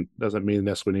doesn't mean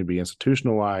necessarily need to be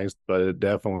institutionalized, but it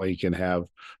definitely can have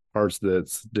parts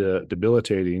that's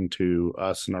debilitating to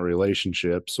us and our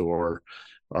relationships or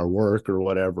our work or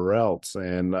whatever else.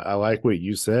 And I like what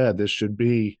you said. This should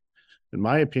be, in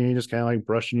my opinion, just kind of like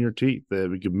brushing your teeth.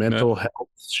 That Yeah. mental health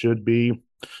should be,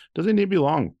 doesn't need to be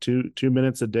long, 2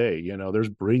 minutes a day. There's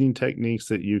breathing techniques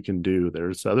that you can do.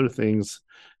 There's other things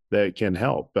that can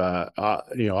help.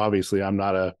 Obviously I'm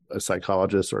not a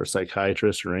psychologist or a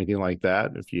psychiatrist or anything like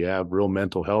that. If you have real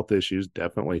mental health issues,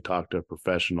 definitely talk to a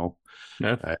professional.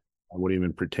 Yeah. I wouldn't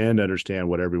even pretend to understand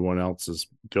what everyone else is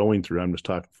going through. I'm just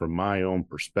talking from my own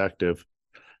perspective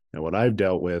and what I've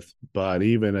dealt with. But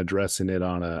even addressing it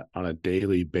on a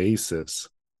daily basis,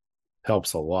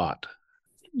 helps a lot.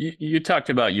 You talked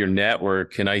about your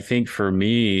network, and I think for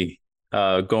me,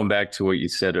 going back to what you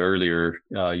said earlier,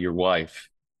 your wife,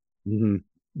 Hmm.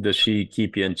 does she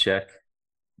keep you in check?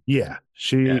 Yeah,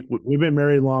 Yeah. we've been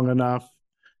married long enough.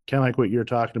 Kind of like what you're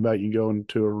talking about. You go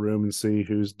into a room and see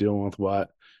who's dealing with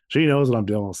what. She knows that I'm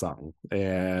dealing with something,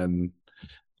 and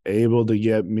able to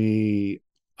get me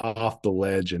off the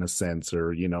ledge in a sense,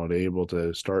 or able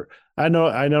to start. I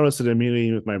noticed it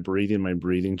immediately with my breathing. My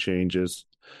breathing changes.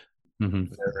 Hmm.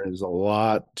 There is a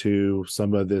lot to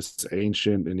some of this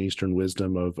ancient and Eastern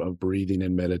wisdom of breathing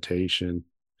and meditation,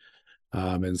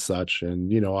 and such.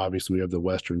 And obviously we have the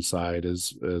Western side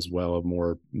as well, of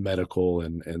more medical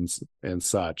and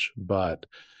such. But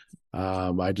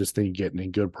I just think getting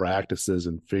in good practices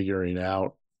and figuring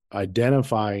out,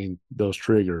 identifying those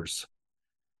triggers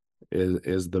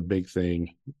is the big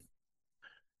thing.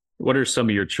 What are some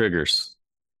of your triggers?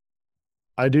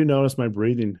 I do notice my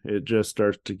breathing; it just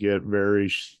starts to get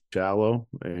very shallow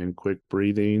and quick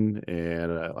breathing,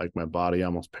 and like my body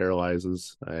almost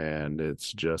paralyzes, and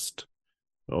it's just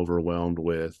overwhelmed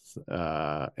with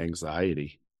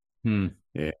anxiety, Hmm.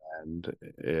 and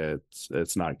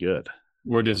it's not good.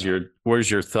 Where's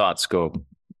your thoughts go?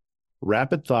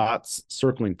 Rapid thoughts,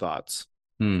 circling thoughts,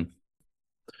 Hmm.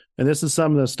 and this is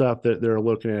some of the stuff that they're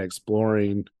looking at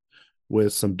exploring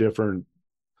with some different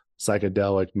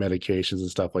psychedelic medications and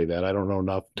stuff like that. I don't know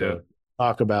enough Yeah. to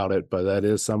talk about it, but that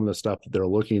is some of the stuff that they're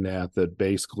looking at that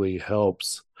basically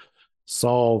helps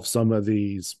solve some of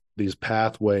these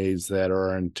pathways that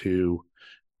are into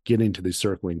getting to these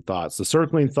circling thoughts. The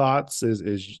circling thoughts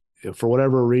is for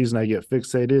whatever reason I get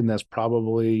fixated, and that's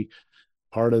probably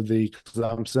part of the, because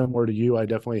I'm similar to you. I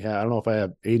definitely have, I don't know if I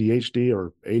have ADHD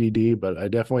or ADD, but I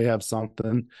definitely have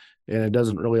something. And it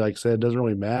doesn't really, like I said, it doesn't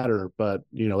really matter. But,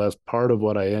 that's part of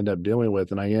what I end up dealing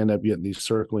with. And I end up getting these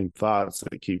circling thoughts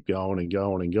that keep going and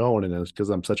going and going. And it's because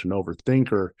I'm such an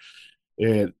overthinker.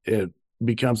 It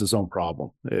becomes its own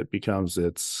problem.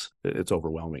 It's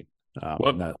overwhelming. What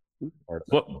And that part of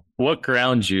what it. what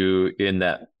grounds you in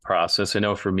that process? I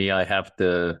know for me, I have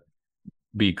to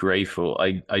be grateful.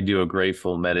 I do a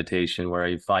grateful meditation where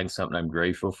I find something I'm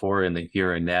grateful for in the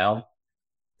here and now,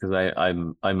 because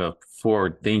I'm a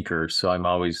forward thinker, so I'm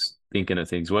always thinking of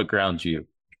things. What grounds you?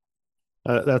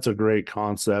 That's a great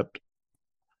concept.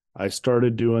 I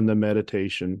started doing the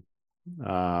meditation.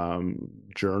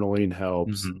 Journaling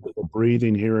helps. Hmm. The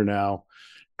breathing here and now.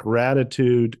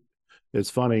 Gratitude. It's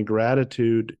funny.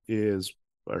 Gratitude is.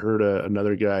 I heard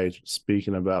another guy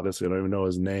speaking about this. I don't even know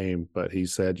his name, but he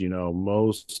said,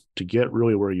 most to get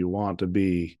really where you want to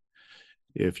be,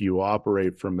 if you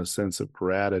operate from a sense of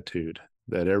gratitude,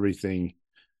 that everything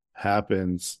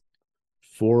happens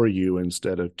for you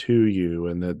instead of to you,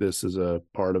 and that this is a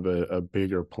part of a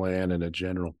bigger plan and a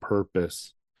general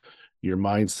purpose, your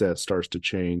mindset starts to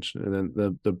change. And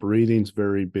then the breathing's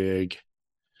very big.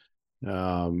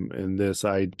 And this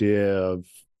idea of,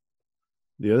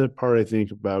 the other part I think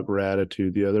about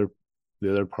gratitude, the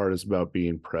other part is about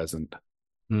being present,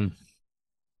 Mm.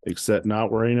 except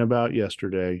not worrying about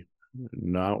yesterday,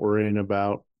 not worrying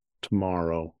about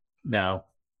tomorrow, Now,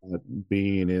 but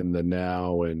being in the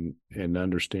now, and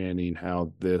understanding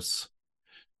how this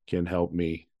can help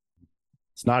me.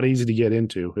 It's not easy to get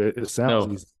into. It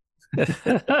sounds no. easy.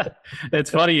 It's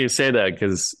funny you say that,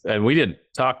 because, and we didn't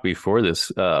talk before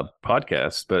this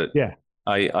podcast, but Yeah,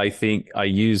 I think I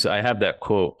have that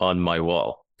quote on my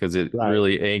wall because it right.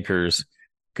 really anchors.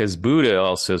 Because Buddha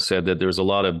also said that there's a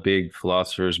lot of big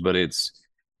philosophers, but it's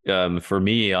for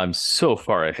me, I'm so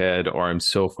far ahead or I'm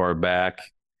so far back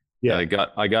that Yeah.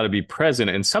 I got to be present.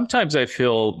 And sometimes I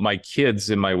feel my kids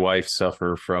and my wife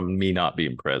suffer from me not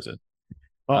being present.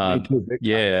 Oh, me too, big time,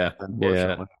 Yeah, yeah.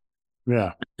 unfortunately.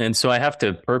 Yeah. And so I have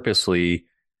to purposely,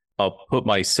 I'll put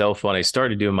my cell phone. I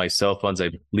started doing my cell phones. I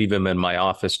leave them in my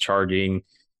office charging,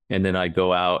 and then I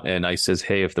go out and I says,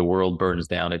 "Hey, if the world burns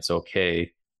down, it's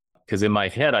okay." Because in my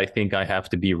head, I think I have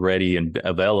to be ready and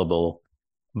available.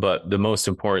 But the most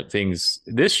important things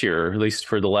this year, at least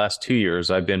for the last 2 years,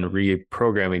 I've been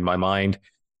reprogramming my mind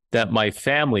that my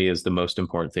family is the most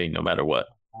important thing, no matter what.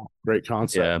 Great Yeah,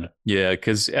 concept. yeah.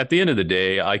 Because at the end of the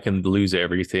day, I can lose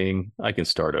everything. I can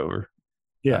start over.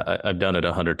 Yeah. I've done it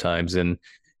 100 times, and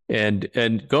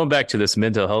going back to this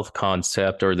mental health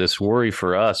concept or this worry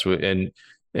for us, and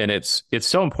it's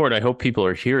so important. I hope people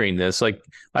are hearing this. Like,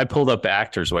 I pulled up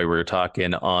actors while we were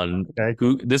talking on Okay.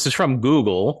 Google. This is from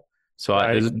Google, so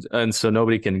Right. and so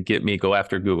nobody can get me go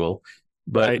after Google.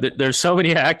 But Right. there's so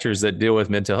many actors that deal with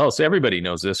mental health. So everybody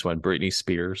knows this one, Britney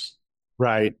Spears.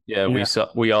 Right. Yeah, Yeah.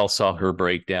 we all saw her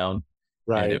breakdown, and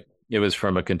Right. it was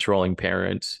from a controlling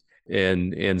parent.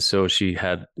 and so she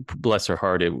had, bless her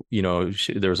heart,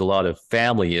 there was a lot of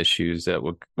family issues that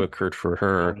occurred for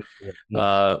her.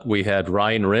 Yeah. We had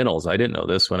Ryan Reynolds. I didn't know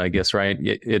this one. I guess Ryan,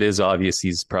 it is obvious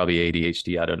he's probably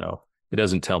ADHD. I don't know. It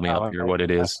doesn't tell me up here what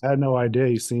it is. I had no idea.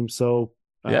 He seems so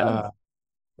Yeah.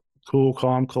 cool,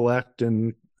 calm, collect,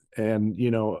 and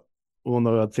one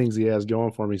of the things he has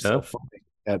going for me, he's so Yeah. funny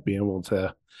at being able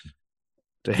to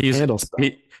He's handle stuff.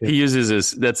 he uses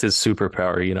his, that's his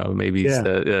superpower. Maybe he's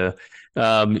Yeah,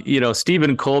 the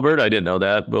Stephen Colbert. I didn't know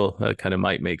that. Well, that kind of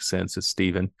might make sense. It's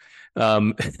Stephen.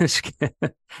 Um,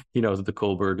 the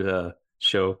Colbert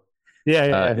show. yeah, Uh,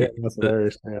 yeah, yeah. That's the,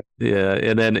 hilarious. Yeah, yeah,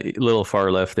 and then a little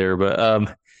far left there, but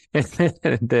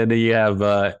and then you have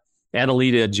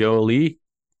Annalita Jolie.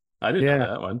 I didn't know yeah.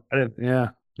 that one. I didn't. Yeah.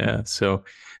 Yeah, so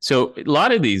a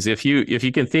lot of these, if you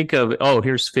can think of, oh,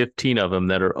 here's 15 of them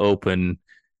that are open.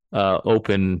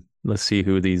 Let's see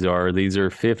who these are. These are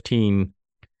 15.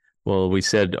 Well, we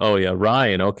said, oh yeah,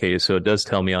 Ryan. Okay, so it does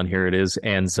tell me on here it is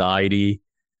anxiety.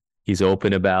 He's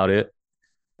open about it.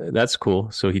 That's cool.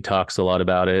 So he talks a lot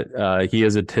about it. He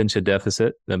has attention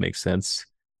deficit. That makes sense.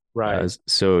 Right.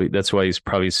 So that's why he's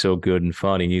probably so good and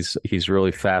funny. He's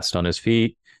really fast on his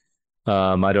feet.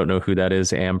 I don't know who that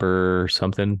is, Amber or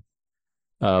something.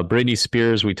 Britney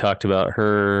Spears, we talked about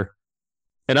her,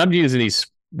 and I'm using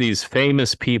these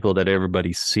famous people that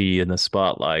everybody see in the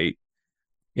spotlight.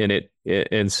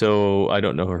 And so I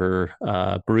don't know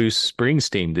her. Bruce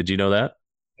Springsteen. Did you know that?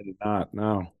 I did not.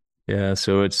 No. Yeah.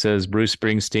 So it says Bruce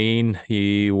Springsteen.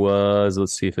 He was.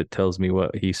 Let's see if it tells me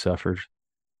what he suffered.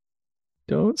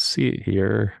 Don't see it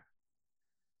here.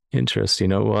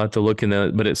 Interesting. Oh, we'll have to look in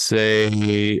that, but it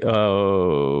say,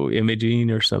 oh, imaging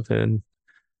or something.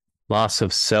 Loss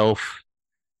of self.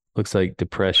 Looks like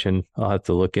depression. I'll have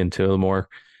to look into it more.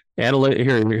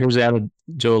 Here's Anna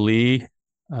Jolie.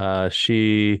 I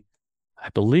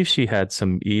believe she had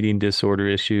some eating disorder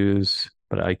issues,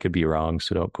 but I could be wrong,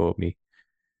 so don't quote me.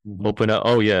 Mhm. Open up.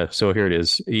 Oh yeah, so here it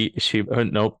is.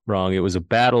 Nope, wrong. It was a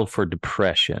battle for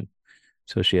depression.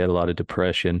 So she had a lot of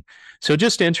depression. So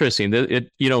just interesting that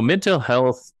mental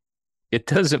health, it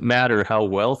doesn't matter how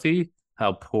wealthy,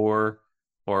 how poor,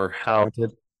 or how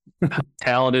Talented.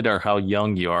 talented or how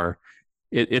young you are.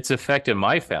 It's affected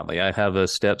my family. I have a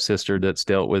stepsister that's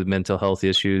dealt with mental health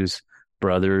issues,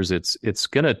 brothers. It's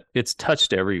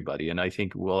touched everybody. And I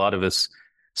think a lot of us,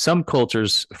 some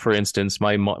cultures, for instance,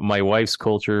 my wife's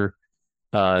culture,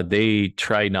 they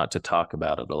try not to talk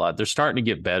about it a lot. They're starting to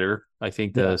get better. I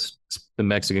think Yeah. the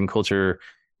Mexican culture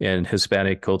and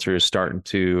Hispanic culture is starting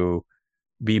to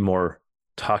be more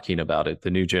talking about it. The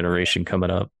new generation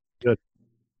coming up. Good.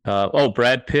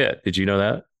 Brad Pitt. Did you know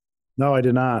that? No, I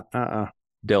did not.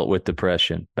 Dealt with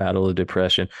depression, battle of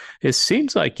depression. It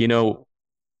seems like, a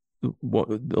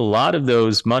lot of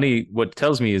those money, what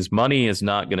tells me is money is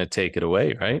not going to take it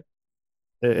away, right?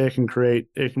 It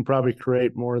can probably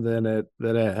create more than it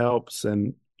helps.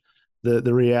 And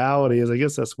the reality is, I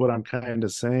guess that's what I'm kind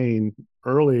of saying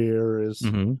earlier is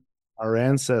Mm-hmm. our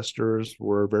ancestors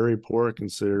were very poor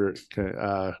considered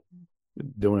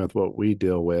dealing with what we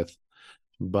deal with.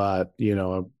 But,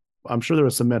 I'm sure there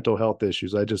was some mental health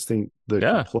issues. I just think the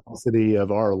Yeah. complexity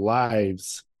of our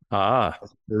lives Ah,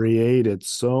 created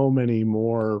so many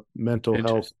more mental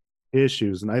health interesting.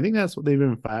 issues. And I think that's what they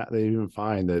even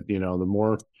find that, the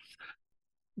more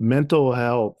mental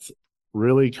health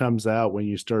really comes out when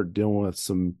you start dealing with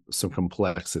some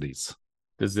complexities.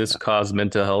 Does this cause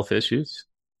mental health issues?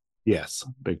 Yes,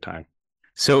 big time.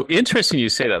 So interesting you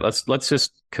say that. Let's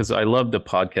just, because I love the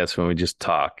podcast when we just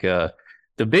talk.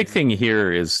 The big thing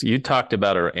here is you talked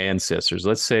about our ancestors.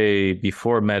 Let's say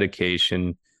before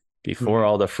medication, before Mhm.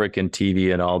 all the freaking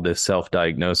TV and all this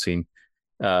self-diagnosing,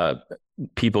 uh,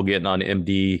 people getting on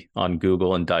MD on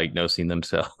Google and diagnosing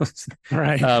themselves.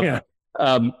 Right. um, Yeah.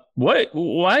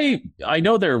 why? I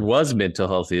know there was mental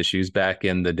health issues back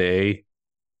in the day.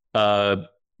 Uh,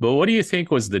 but what do you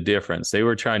think was the difference? They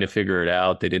were trying to figure it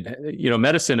out. They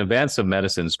didn't, advance of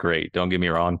medicine is great. Don't get me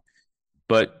wrong.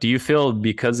 But do you feel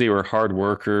because they were hard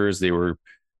workers, they were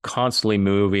constantly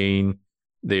moving,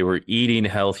 they were eating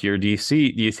healthier? Do you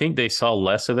think they saw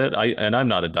less of it? And I'm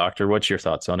not a doctor. What's your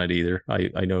thoughts on it either?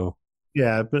 I know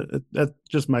Yeah, but that's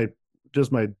just my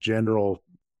general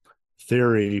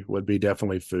theory would be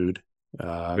definitely food.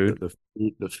 food.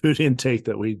 The food intake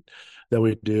that we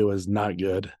do is not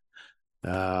good.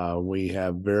 We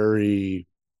have very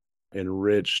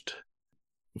enriched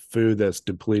food that's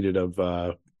depleted of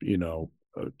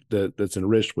that's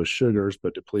enriched with sugars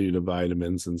but depleted of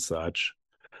vitamins and such.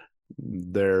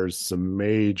 There's some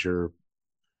major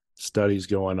studies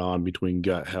going on between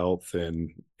gut health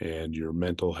and your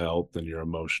mental health and your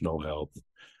emotional health.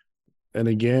 and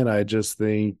again, I just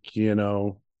think,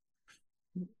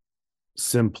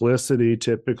 simplicity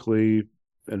typically,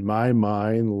 in my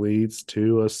mind, leads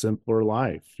to a simpler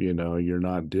life. You're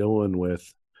not dealing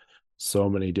with so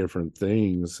many different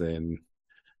things, and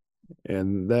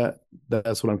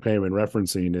that's what I'm kind of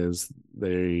referencing is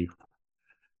they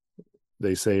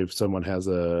say if someone has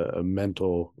a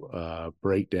mental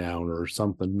breakdown or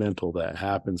something mental that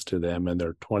happens to them in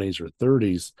their 20s or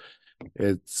 30s,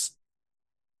 it's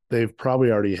they've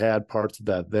probably already had parts of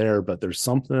that there, but there's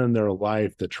something in their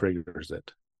life that triggers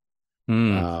it.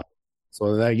 Mm, Uh,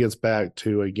 so that gets back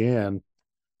to, again,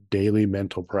 daily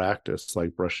mental practice,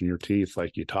 like brushing your teeth,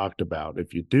 like you talked about.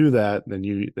 If you do that, then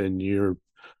you're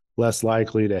less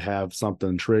likely to have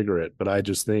something trigger it. But I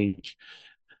just think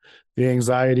the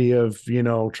anxiety of,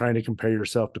 trying to compare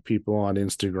yourself to people on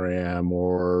Instagram,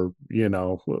 or,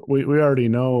 we already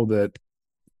know that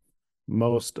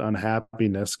most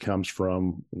unhappiness comes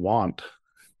from want.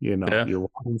 yeah. You're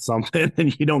wanting something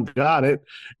and you don't got it,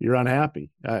 you're unhappy.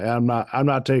 I'm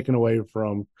not taking away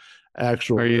from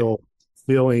actual Are you? real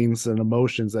feelings and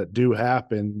emotions that do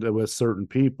happen with certain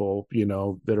people,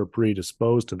 that are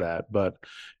predisposed to that. But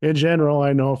in general,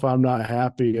 I know if I'm not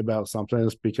happy about something,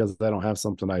 it's because I don't have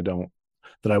something that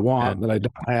I Yeah. want, that I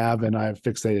don't have, and I've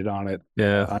fixated on it.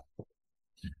 Yeah.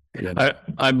 You know,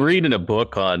 I'm reading a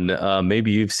book on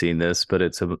maybe you've seen this, but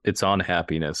it's on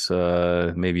happiness.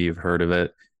 Maybe you've heard of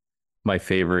it. My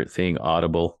favorite thing,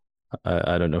 Audible.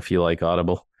 I don't know if you like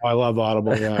Audible. I love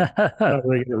Audible. Yeah, not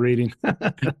really good at reading.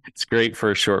 It's great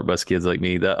for short bus kids like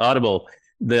me. The Audible,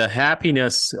 the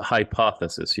happiness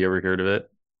hypothesis. You ever heard of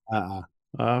it? uh-uh.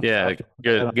 I'll Yeah, have to put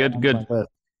that good, good, on my good, list.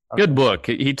 good Okay. book.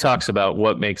 He talks about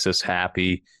what makes us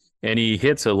happy, and he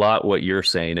hits a lot what you're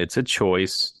saying. It's a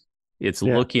choice. It's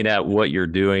Yeah. looking at what you're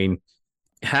doing.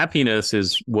 Happiness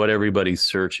is what everybody's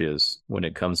search is when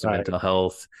it comes to Right. mental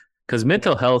health, because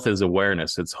mental health is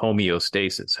awareness. It's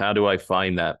homeostasis. How do I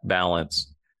find that balance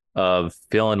of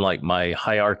feeling like my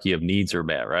hierarchy of needs are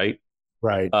met, right?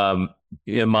 Right. um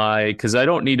am I, because I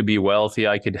don't need to be wealthy,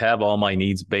 I could have all my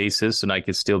needs basis and I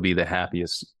could still be the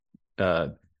happiest. uh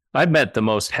I've met the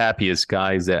most happiest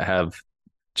guys that have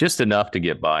just enough to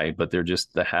get by, but they're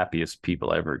just the happiest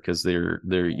people ever because they're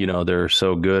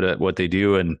so good at what they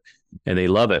do, and they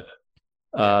love it.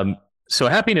 Yeah. So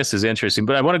happiness is interesting,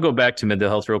 but I want to go back to mental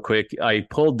health real quick. I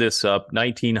pulled this up,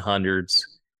 1900s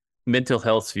mental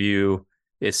health view.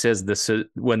 It says this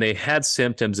when they had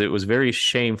symptoms, it was very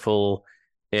shameful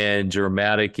and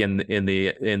dramatic in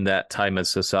that time of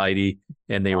society,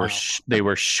 and Wow. they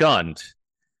were shunned,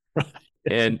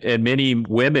 and many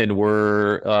women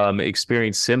were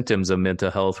experienced symptoms of mental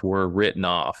health were written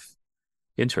off.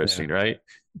 Yeah. Interesting, right?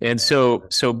 And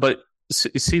Yeah. but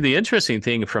see, the interesting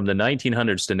thing from the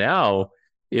 1900s to now,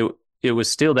 it it was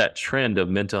still that trend of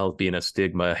mental health being a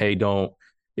stigma. Hey, don't.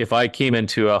 If I came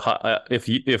into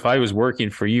if I was working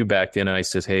for you back then and I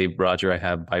says, "Hey, Roger, I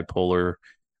have bipolar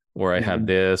or I have Mhm.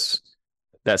 this,"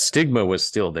 that stigma was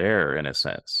still there in a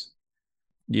sense.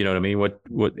 You know what I mean? What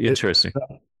It, interesting.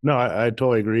 no, I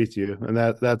totally agree with you, and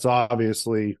that's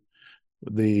obviously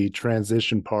the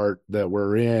transition part that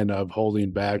we're in, of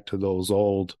holding back to those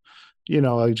old,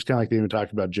 like just kind of like they even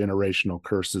talked about generational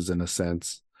curses in a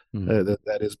sense. Hmm.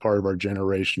 That is part of our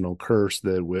generational curse,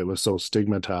 that it was so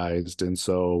stigmatized, and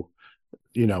so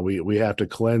we have to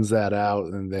cleanse that out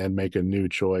and then make a new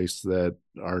choice that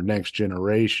our next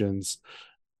generations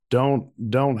don't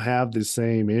have the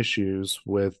same issues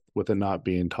with it not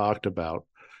being talked about.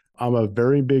 I'm a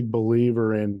very big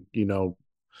believer in,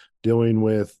 dealing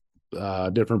with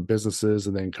different businesses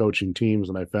and then coaching teams.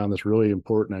 And I found this really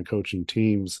important on coaching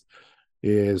teams,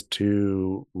 is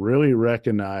to really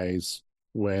recognize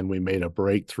when we made a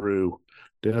breakthrough.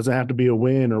 It doesn't have to be a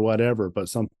win or whatever, but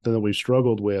something that we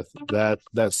struggled with, that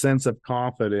sense of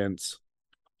confidence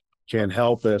can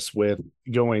help us with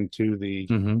going to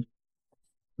Hmm.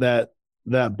 that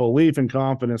that belief and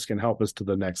confidence can help us to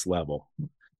the next level.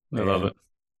 I love and it.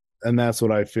 and that's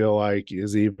what I feel like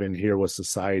is even here with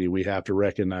society. We have to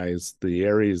recognize the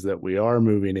areas that we are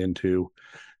moving into.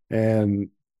 And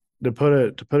to put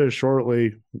it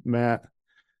shortly, Matt,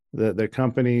 the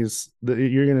companies that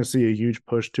you're going to see a huge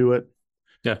push to it.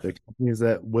 Yeah. The companies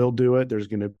that will do it, there's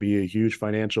going to be a huge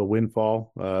financial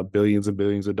windfall, billions and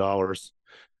billions of dollars.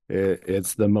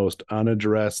 It's the most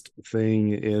unaddressed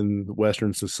thing in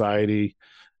Western society,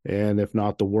 and if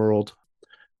not the world.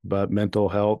 But mental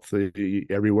health,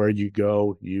 everywhere you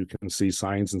go, you can see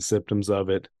signs and symptoms of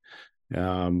it.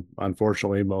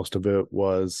 Unfortunately, most of it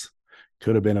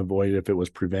could have been avoided if it was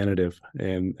preventative,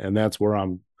 and that's where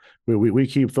we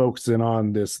keep focusing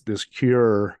on this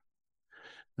cure,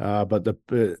 But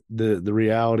the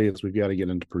reality is we've got to get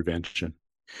into prevention.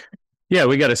 Yeah,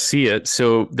 we got to see it.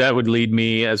 So that would lead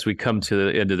me as we come to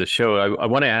the end of the show. I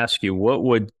want to ask you, what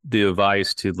would the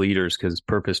advice to leaders, because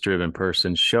purpose driven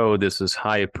person show this is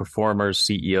high performers,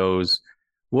 CEOs.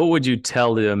 What would you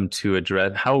tell them to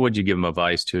address? How would you give them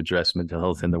advice to address mental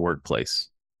health in the workplace?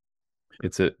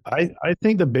 It's a I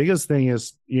think the biggest thing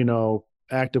is,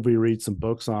 actively read some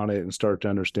books on it and start to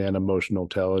understand emotional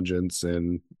intelligence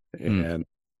mm, and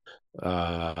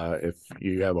if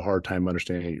you have a hard time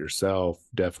understanding it yourself,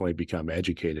 definitely become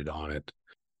educated on it.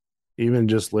 Even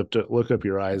just look up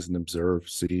your eyes and observe,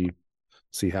 see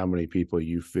how many people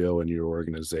you feel in your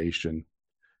organization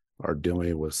are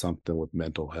dealing with something with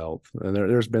mental health. And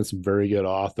there's been some very good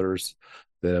authors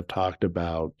that have talked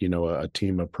about, a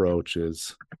team approach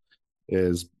is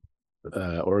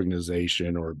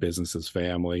organization or business's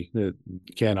family. It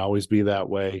can't always be that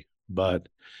way, but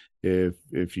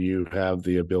if you have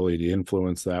the ability to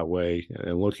influence that way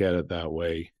and look at it that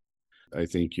way, I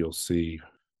think you'll see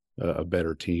a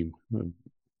better team.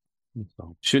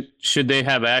 So should they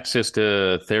have access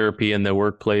to therapy in the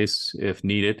workplace if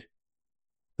needed?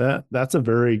 that's a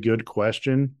very good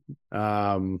question.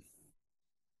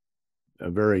 A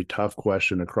very tough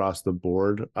question across the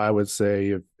board. I would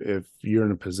say if you're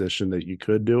in a position that you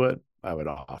could do it, I would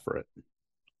offer it.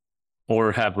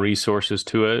 Or have resources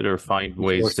to it, or find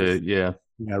ways to, Resources, yeah.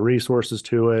 yeah, resources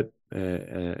to it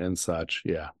and such.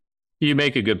 Yeah, You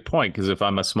make a good point, because if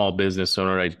I'm a small business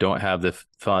owner, I don't have the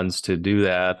funds to do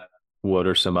that. What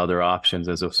are some other options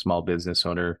as a small business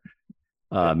owner?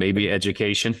 Maybe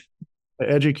education.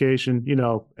 education,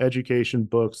 education,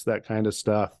 books, that kind of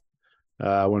stuff.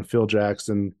 When Phil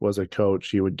Jackson was a coach,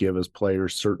 he would give his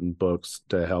players certain books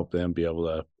to help them be able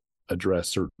to address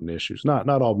certain issues. Not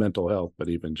all mental health, but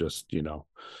even just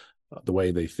the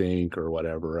way they think or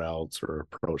whatever else or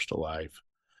approach to life.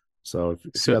 So if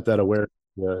you So got that awareness,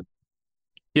 good.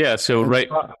 yeah, so And right,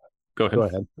 go go ahead.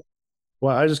 ahead.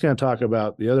 Well, I just going to talk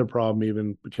about the other problem,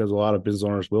 even because a lot of business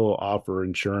owners will offer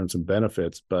insurance and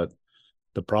benefits, but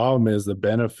the problem is the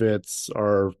benefits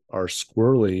are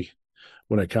squirrely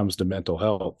when it comes to mental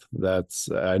health.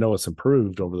 That's I know it's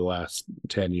improved over the last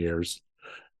 10 years,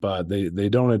 but they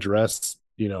don't address,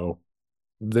 they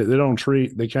don't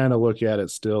treat, they kind of look at it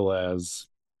still as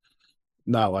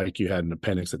not like you had an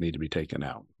appendix that need to be taken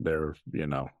out. They're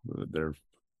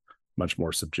much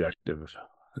more subjective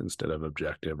instead of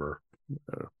objective or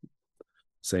uh,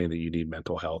 saying that you need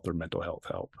mental health or mental health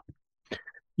help.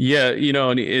 Yeah,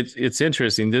 and it's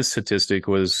interesting. This statistic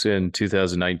was in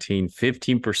 2019.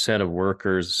 15% of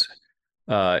workers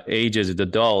age as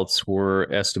adults were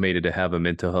estimated to have a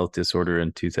mental health disorder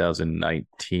in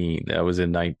 2019. That was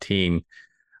in 19.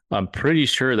 I'm pretty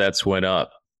sure that's went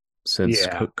up since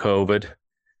Yeah. COVID.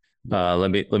 Yeah.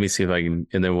 Let me see if I can,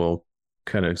 and then we'll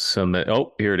kind of sum it.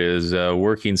 Oh, here it is.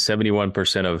 Working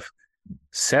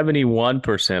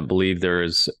 71% believe there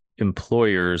is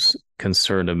employers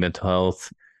concerned of mental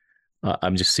health.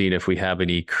 I'm just seeing if we have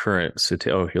any current.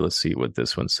 Oh, here, let's see what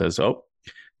this one says. Oh,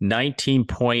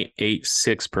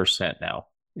 19.86% now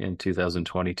in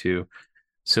 2022.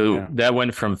 So Yeah. that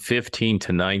went from 15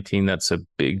 to 19. That's a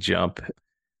big jump.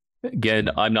 Again,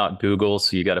 I'm not Google,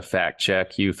 so you got to fact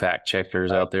check. You fact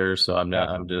checkers out there, so I'm not.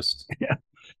 Yeah. I'm just, Yeah.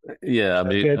 yeah. I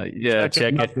Check mean, it. yeah. Check it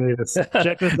Check and it. update us.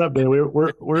 Check this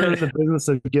update. We're in the business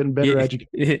of getting better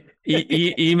education.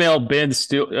 Email Ben.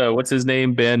 What's his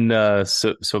name? Ben.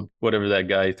 So whatever that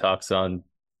guy talks on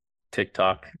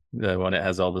TikTok, the one that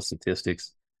has all the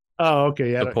statistics, Oh,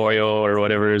 okay. Yeah. Apoyo or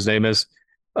whatever his name is.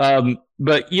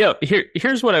 But yeah,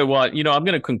 here's what I want. I'm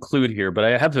going to conclude here, but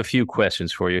I have a few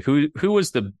questions for you. Who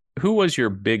was your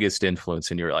biggest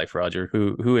influence in your life, Roger?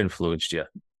 Who influenced you?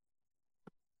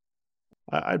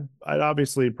 I'd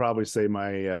obviously probably say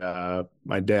my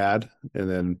dad,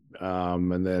 and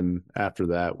then after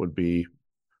that would be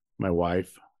my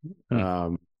wife. Hmm.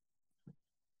 Um,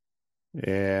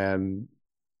 and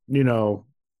you know,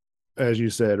 as you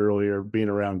said earlier, being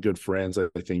around good friends I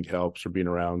think helps, or being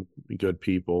around good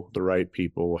people, the right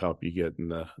people will help you get in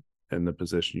the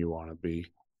position you want to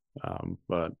be.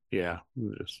 But yeah,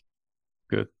 just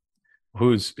Good.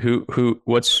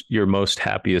 What's your most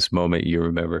happiest moment you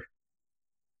remember?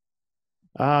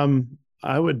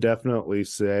 I would definitely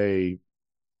say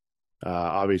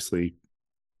obviously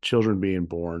children being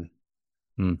born.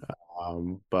 Hmm.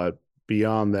 But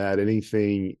beyond that,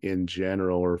 anything in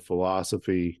general or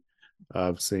philosophy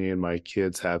of seeing my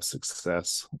kids have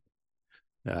success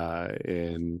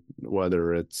in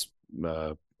whether it's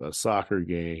a soccer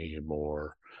game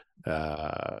or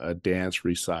a dance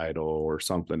recital or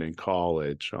something in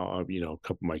college. A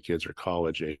couple of my kids are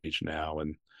college age now,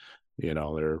 and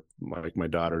they're like, my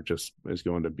daughter just is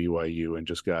going to BYU and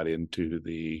just got into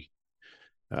the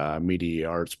media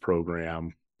arts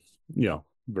program.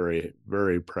 Very,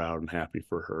 very proud and happy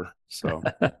for her. So,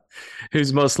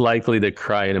 Who's most likely to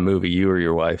cry in a movie, you or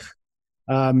your wife?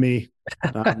 me.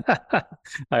 I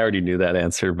already knew that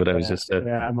answer, but I was just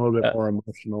yeah, I'm a little bit more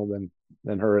emotional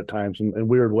than her at times in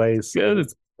weird ways. good.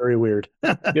 It's very weird.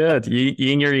 Good.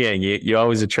 Yin or yang. You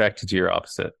always attracted to your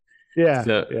opposite. Yeah,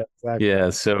 So, yeah, exactly. yeah.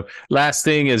 So last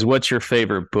thing is, what's your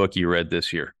favorite book you read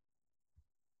this year?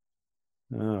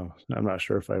 Oh, I'm not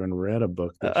sure if I even read a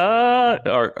book this year.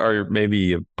 Or maybe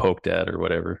you poked at or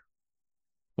whatever.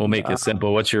 We'll make Uh, it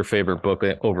simple. What's your favorite book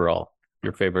overall?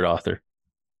 Your favorite author?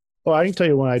 well, I can tell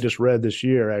you one I just read this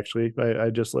year. Actually, I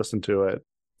just listened to it.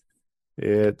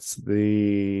 It's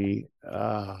the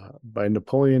by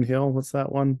Napoleon Hill. What's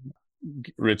that one?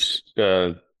 Rich,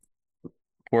 Think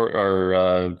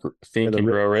Yeah, and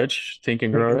Grow Rich. Think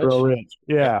and Think Grow and Grow Rich. Rich.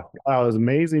 Yeah, wow, it was an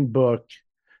amazing book.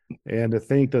 And to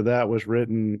think that that was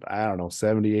written, I don't know,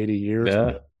 70, 80 years Yeah.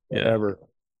 ago, Yeah. whatever.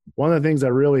 One of the things I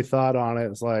really thought on it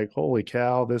is like, holy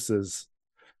cow, this is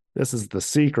the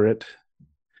secret.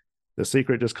 The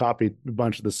secret just copied a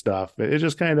bunch of the stuff. It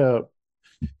just kind of,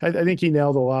 I think he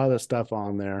nailed a lot of the stuff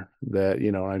on there that,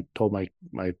 I told my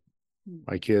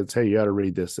kids, hey, you got to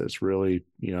read this. It's really,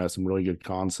 has some really good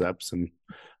concepts. And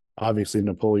obviously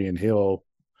Napoleon Hill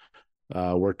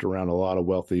worked around a lot of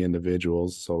wealthy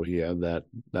individuals, so he had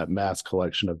that mass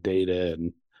collection of data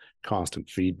and constant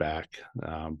feedback.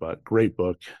 But great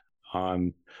book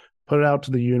on put it out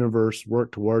to the universe,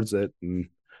 work towards it, and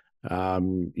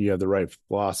you have the right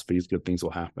philosophies, good things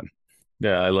will happen.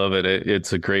 Yeah, I love it.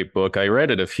 It's a great book. I read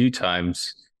it a few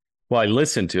times. Well, I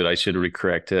listened to it. I should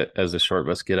recorrect it as a short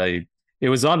biscuit. It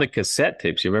was on the cassette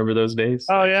tapes. You remember those days?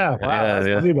 Oh yeah, wow, Yeah, that's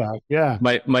yeah. way back. Yeah,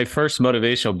 My first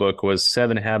motivational book was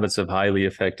Seven Habits of Highly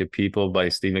Effective People by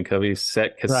Stephen Covey. Set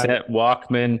right. cassette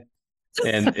Walkman,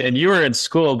 and you were in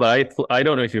school, but I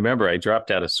don't know if you remember. I dropped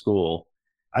out of school.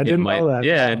 I In didn't my know that.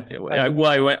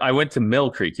 yeah, I went to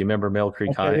Mill Creek. You remember Mill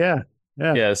Creek Okay, High? yeah,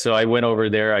 yeah. Yeah, so I went over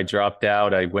there. I dropped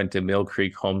out. I went to Mill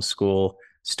Creek Homeschool,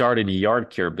 started a yard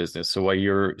care business. So while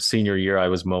your senior year, I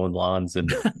was mowing lawns.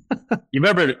 And you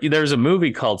remember there's a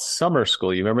movie called Summer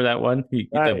School. You remember that one?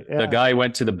 Right, The yeah, guy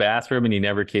went to the bathroom and he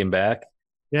never came back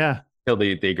yeah. till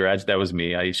they graduated. That was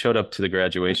me. I showed up to the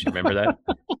graduation. Remember that?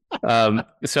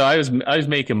 So I was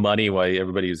making money while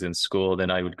everybody was in school.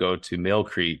 Then I would go to Mill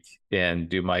Creek and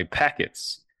do my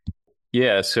packets.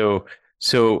 Yeah,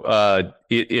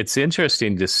 it's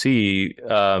interesting to see.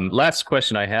 Last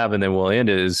question I have, and then we'll end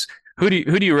is who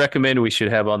do you recommend we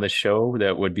should have on the show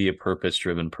that would be a purpose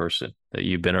driven person that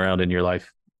you've been around in your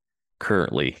life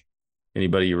currently?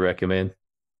 Anybody you recommend?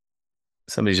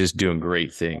 Somebody's just doing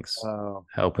great things, Uh,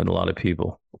 helping a lot of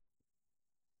people.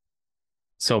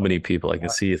 So many people. I can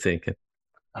see you thinking.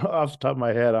 Off the top of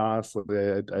my head, honestly,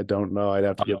 I don't know. I'd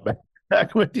have to get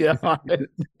back with you on it.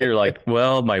 You're like,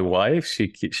 well, my wife,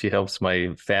 she helps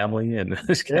my family, and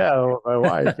Yeah, my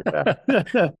wife.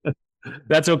 Yeah.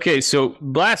 that's okay. So,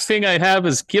 last thing I have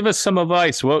is give us some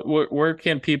advice. Where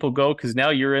can people go? Because now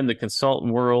you're in the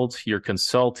consultant world, you're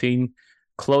consulting.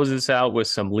 Close us out with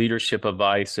some leadership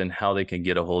advice and how they can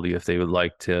get a hold of you if they would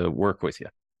like to work with you.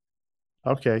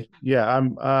 Okay. Yeah,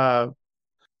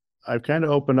 I've kind of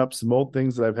opened up some old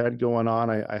things that I've had going on.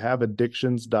 I have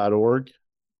addictions.org.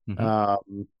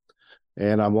 Mm-hmm.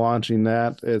 And I'm launching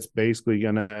that. It's basically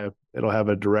it'll have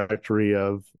a directory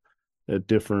of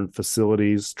different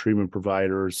facilities, treatment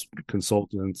providers,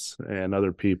 consultants, and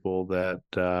other people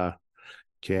that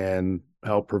can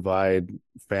help provide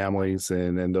families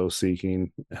and those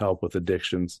seeking help with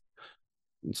addictions.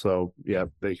 So yeah,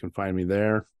 they can find me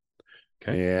there.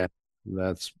 Okay. And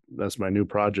that's my new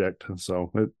project.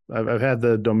 So I've had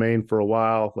the domain for a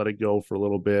while, let it go for a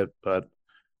little bit, but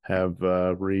have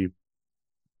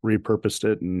repurposed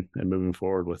it and moving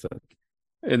forward with it.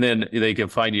 And then they can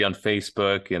find you on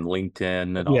Facebook and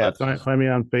LinkedIn and all Yeah, that stuff. find me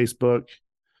on Facebook.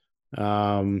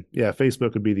 Yeah,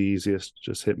 Facebook would be the easiest.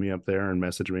 Just hit me up there and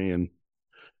message me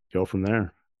go from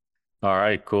there. All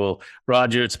right, cool.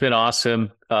 Roger, it's been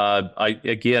awesome.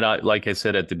 Like I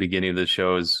said at the beginning of the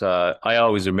show, I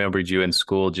always remembered you in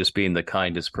school just being the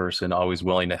kindest person, always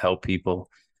willing to help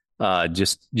people.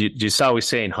 Just always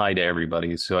saying hi to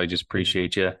everybody. So I just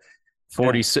appreciate you.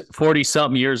 40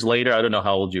 something years later, I don't know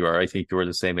how old you are. I think you were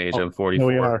the same age. I'm 44.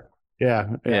 We are. Yeah.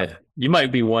 Yeah. You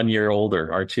might be 1 year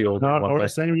older. Aren't you older? No, or the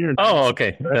same year. Oh,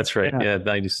 okay. That's right. Yeah,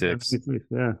 96.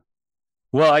 Yeah.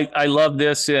 Well, I love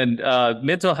this, and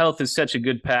mental health is such a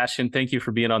good passion. Thank you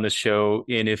for being on the show.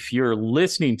 And if you're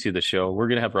listening to the show, we're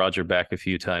going to have Roger back a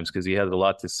few times because he has a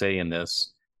lot to say in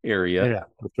this. area. Yeah,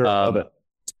 for sure. Love it.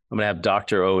 I'm going to have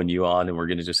Dr. O and you on, and we're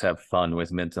going to just have fun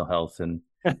with mental health.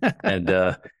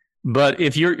 But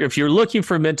if you're looking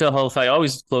for mental health, I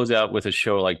always close out with a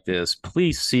show like this.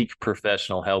 Please seek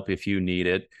professional help if you need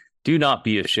it. Do not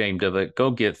be ashamed of it.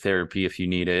 Go get therapy if you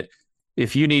need it.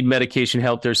 If you need medication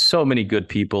help, there's so many good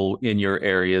people in your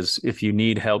areas. If you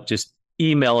need help, just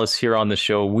email us here on the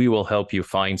show. We will help you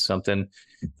find something.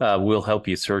 We'll help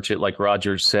you search it. Like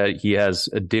Roger said, he has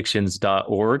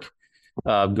addictions.org.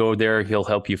 Go there. He'll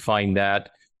help you find that.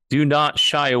 Do not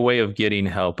shy away of getting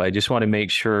help. I just want to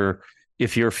make sure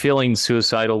if you're feeling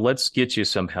suicidal, let's get you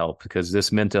some help, because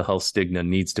this mental health stigma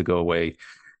needs to go away.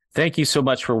 Thank you so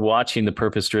much for watching The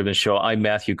Purpose Driven Show. I'm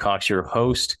Matthew Cox, your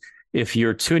host. If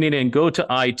you're tuning in, go to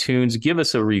iTunes, give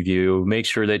us a review. Make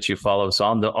sure that you follow us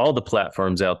on all the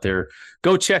platforms out there.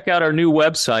 Go check out our new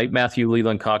website,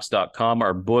 MatthewLelandCox.com.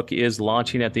 Our book is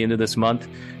launching at the end of this month,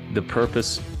 The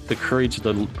Purpose, The Courage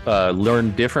to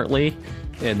Learn Differently.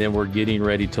 And then we're getting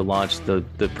ready to launch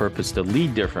the Purpose to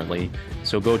Lead Differently.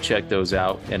 So go check those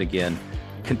out. And again,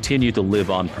 continue to live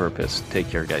on purpose. Take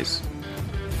care, guys.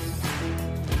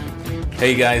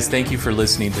 Hey guys, thank you for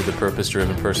listening to the Purpose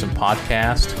Driven Person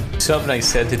podcast. Something I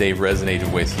said today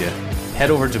resonated with you. Head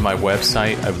over to my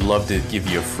website. I would love to give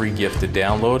you a free gift to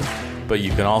download, but you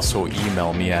can also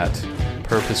email me at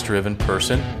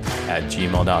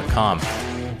purposedrivenperson@gmail.com.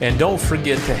 And don't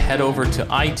forget to head over to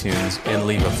iTunes and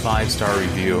leave a 5-star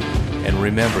review. And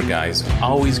remember, guys,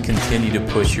 always continue to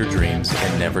push your dreams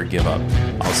and never give up.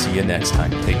 I'll see you next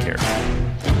time. Take care.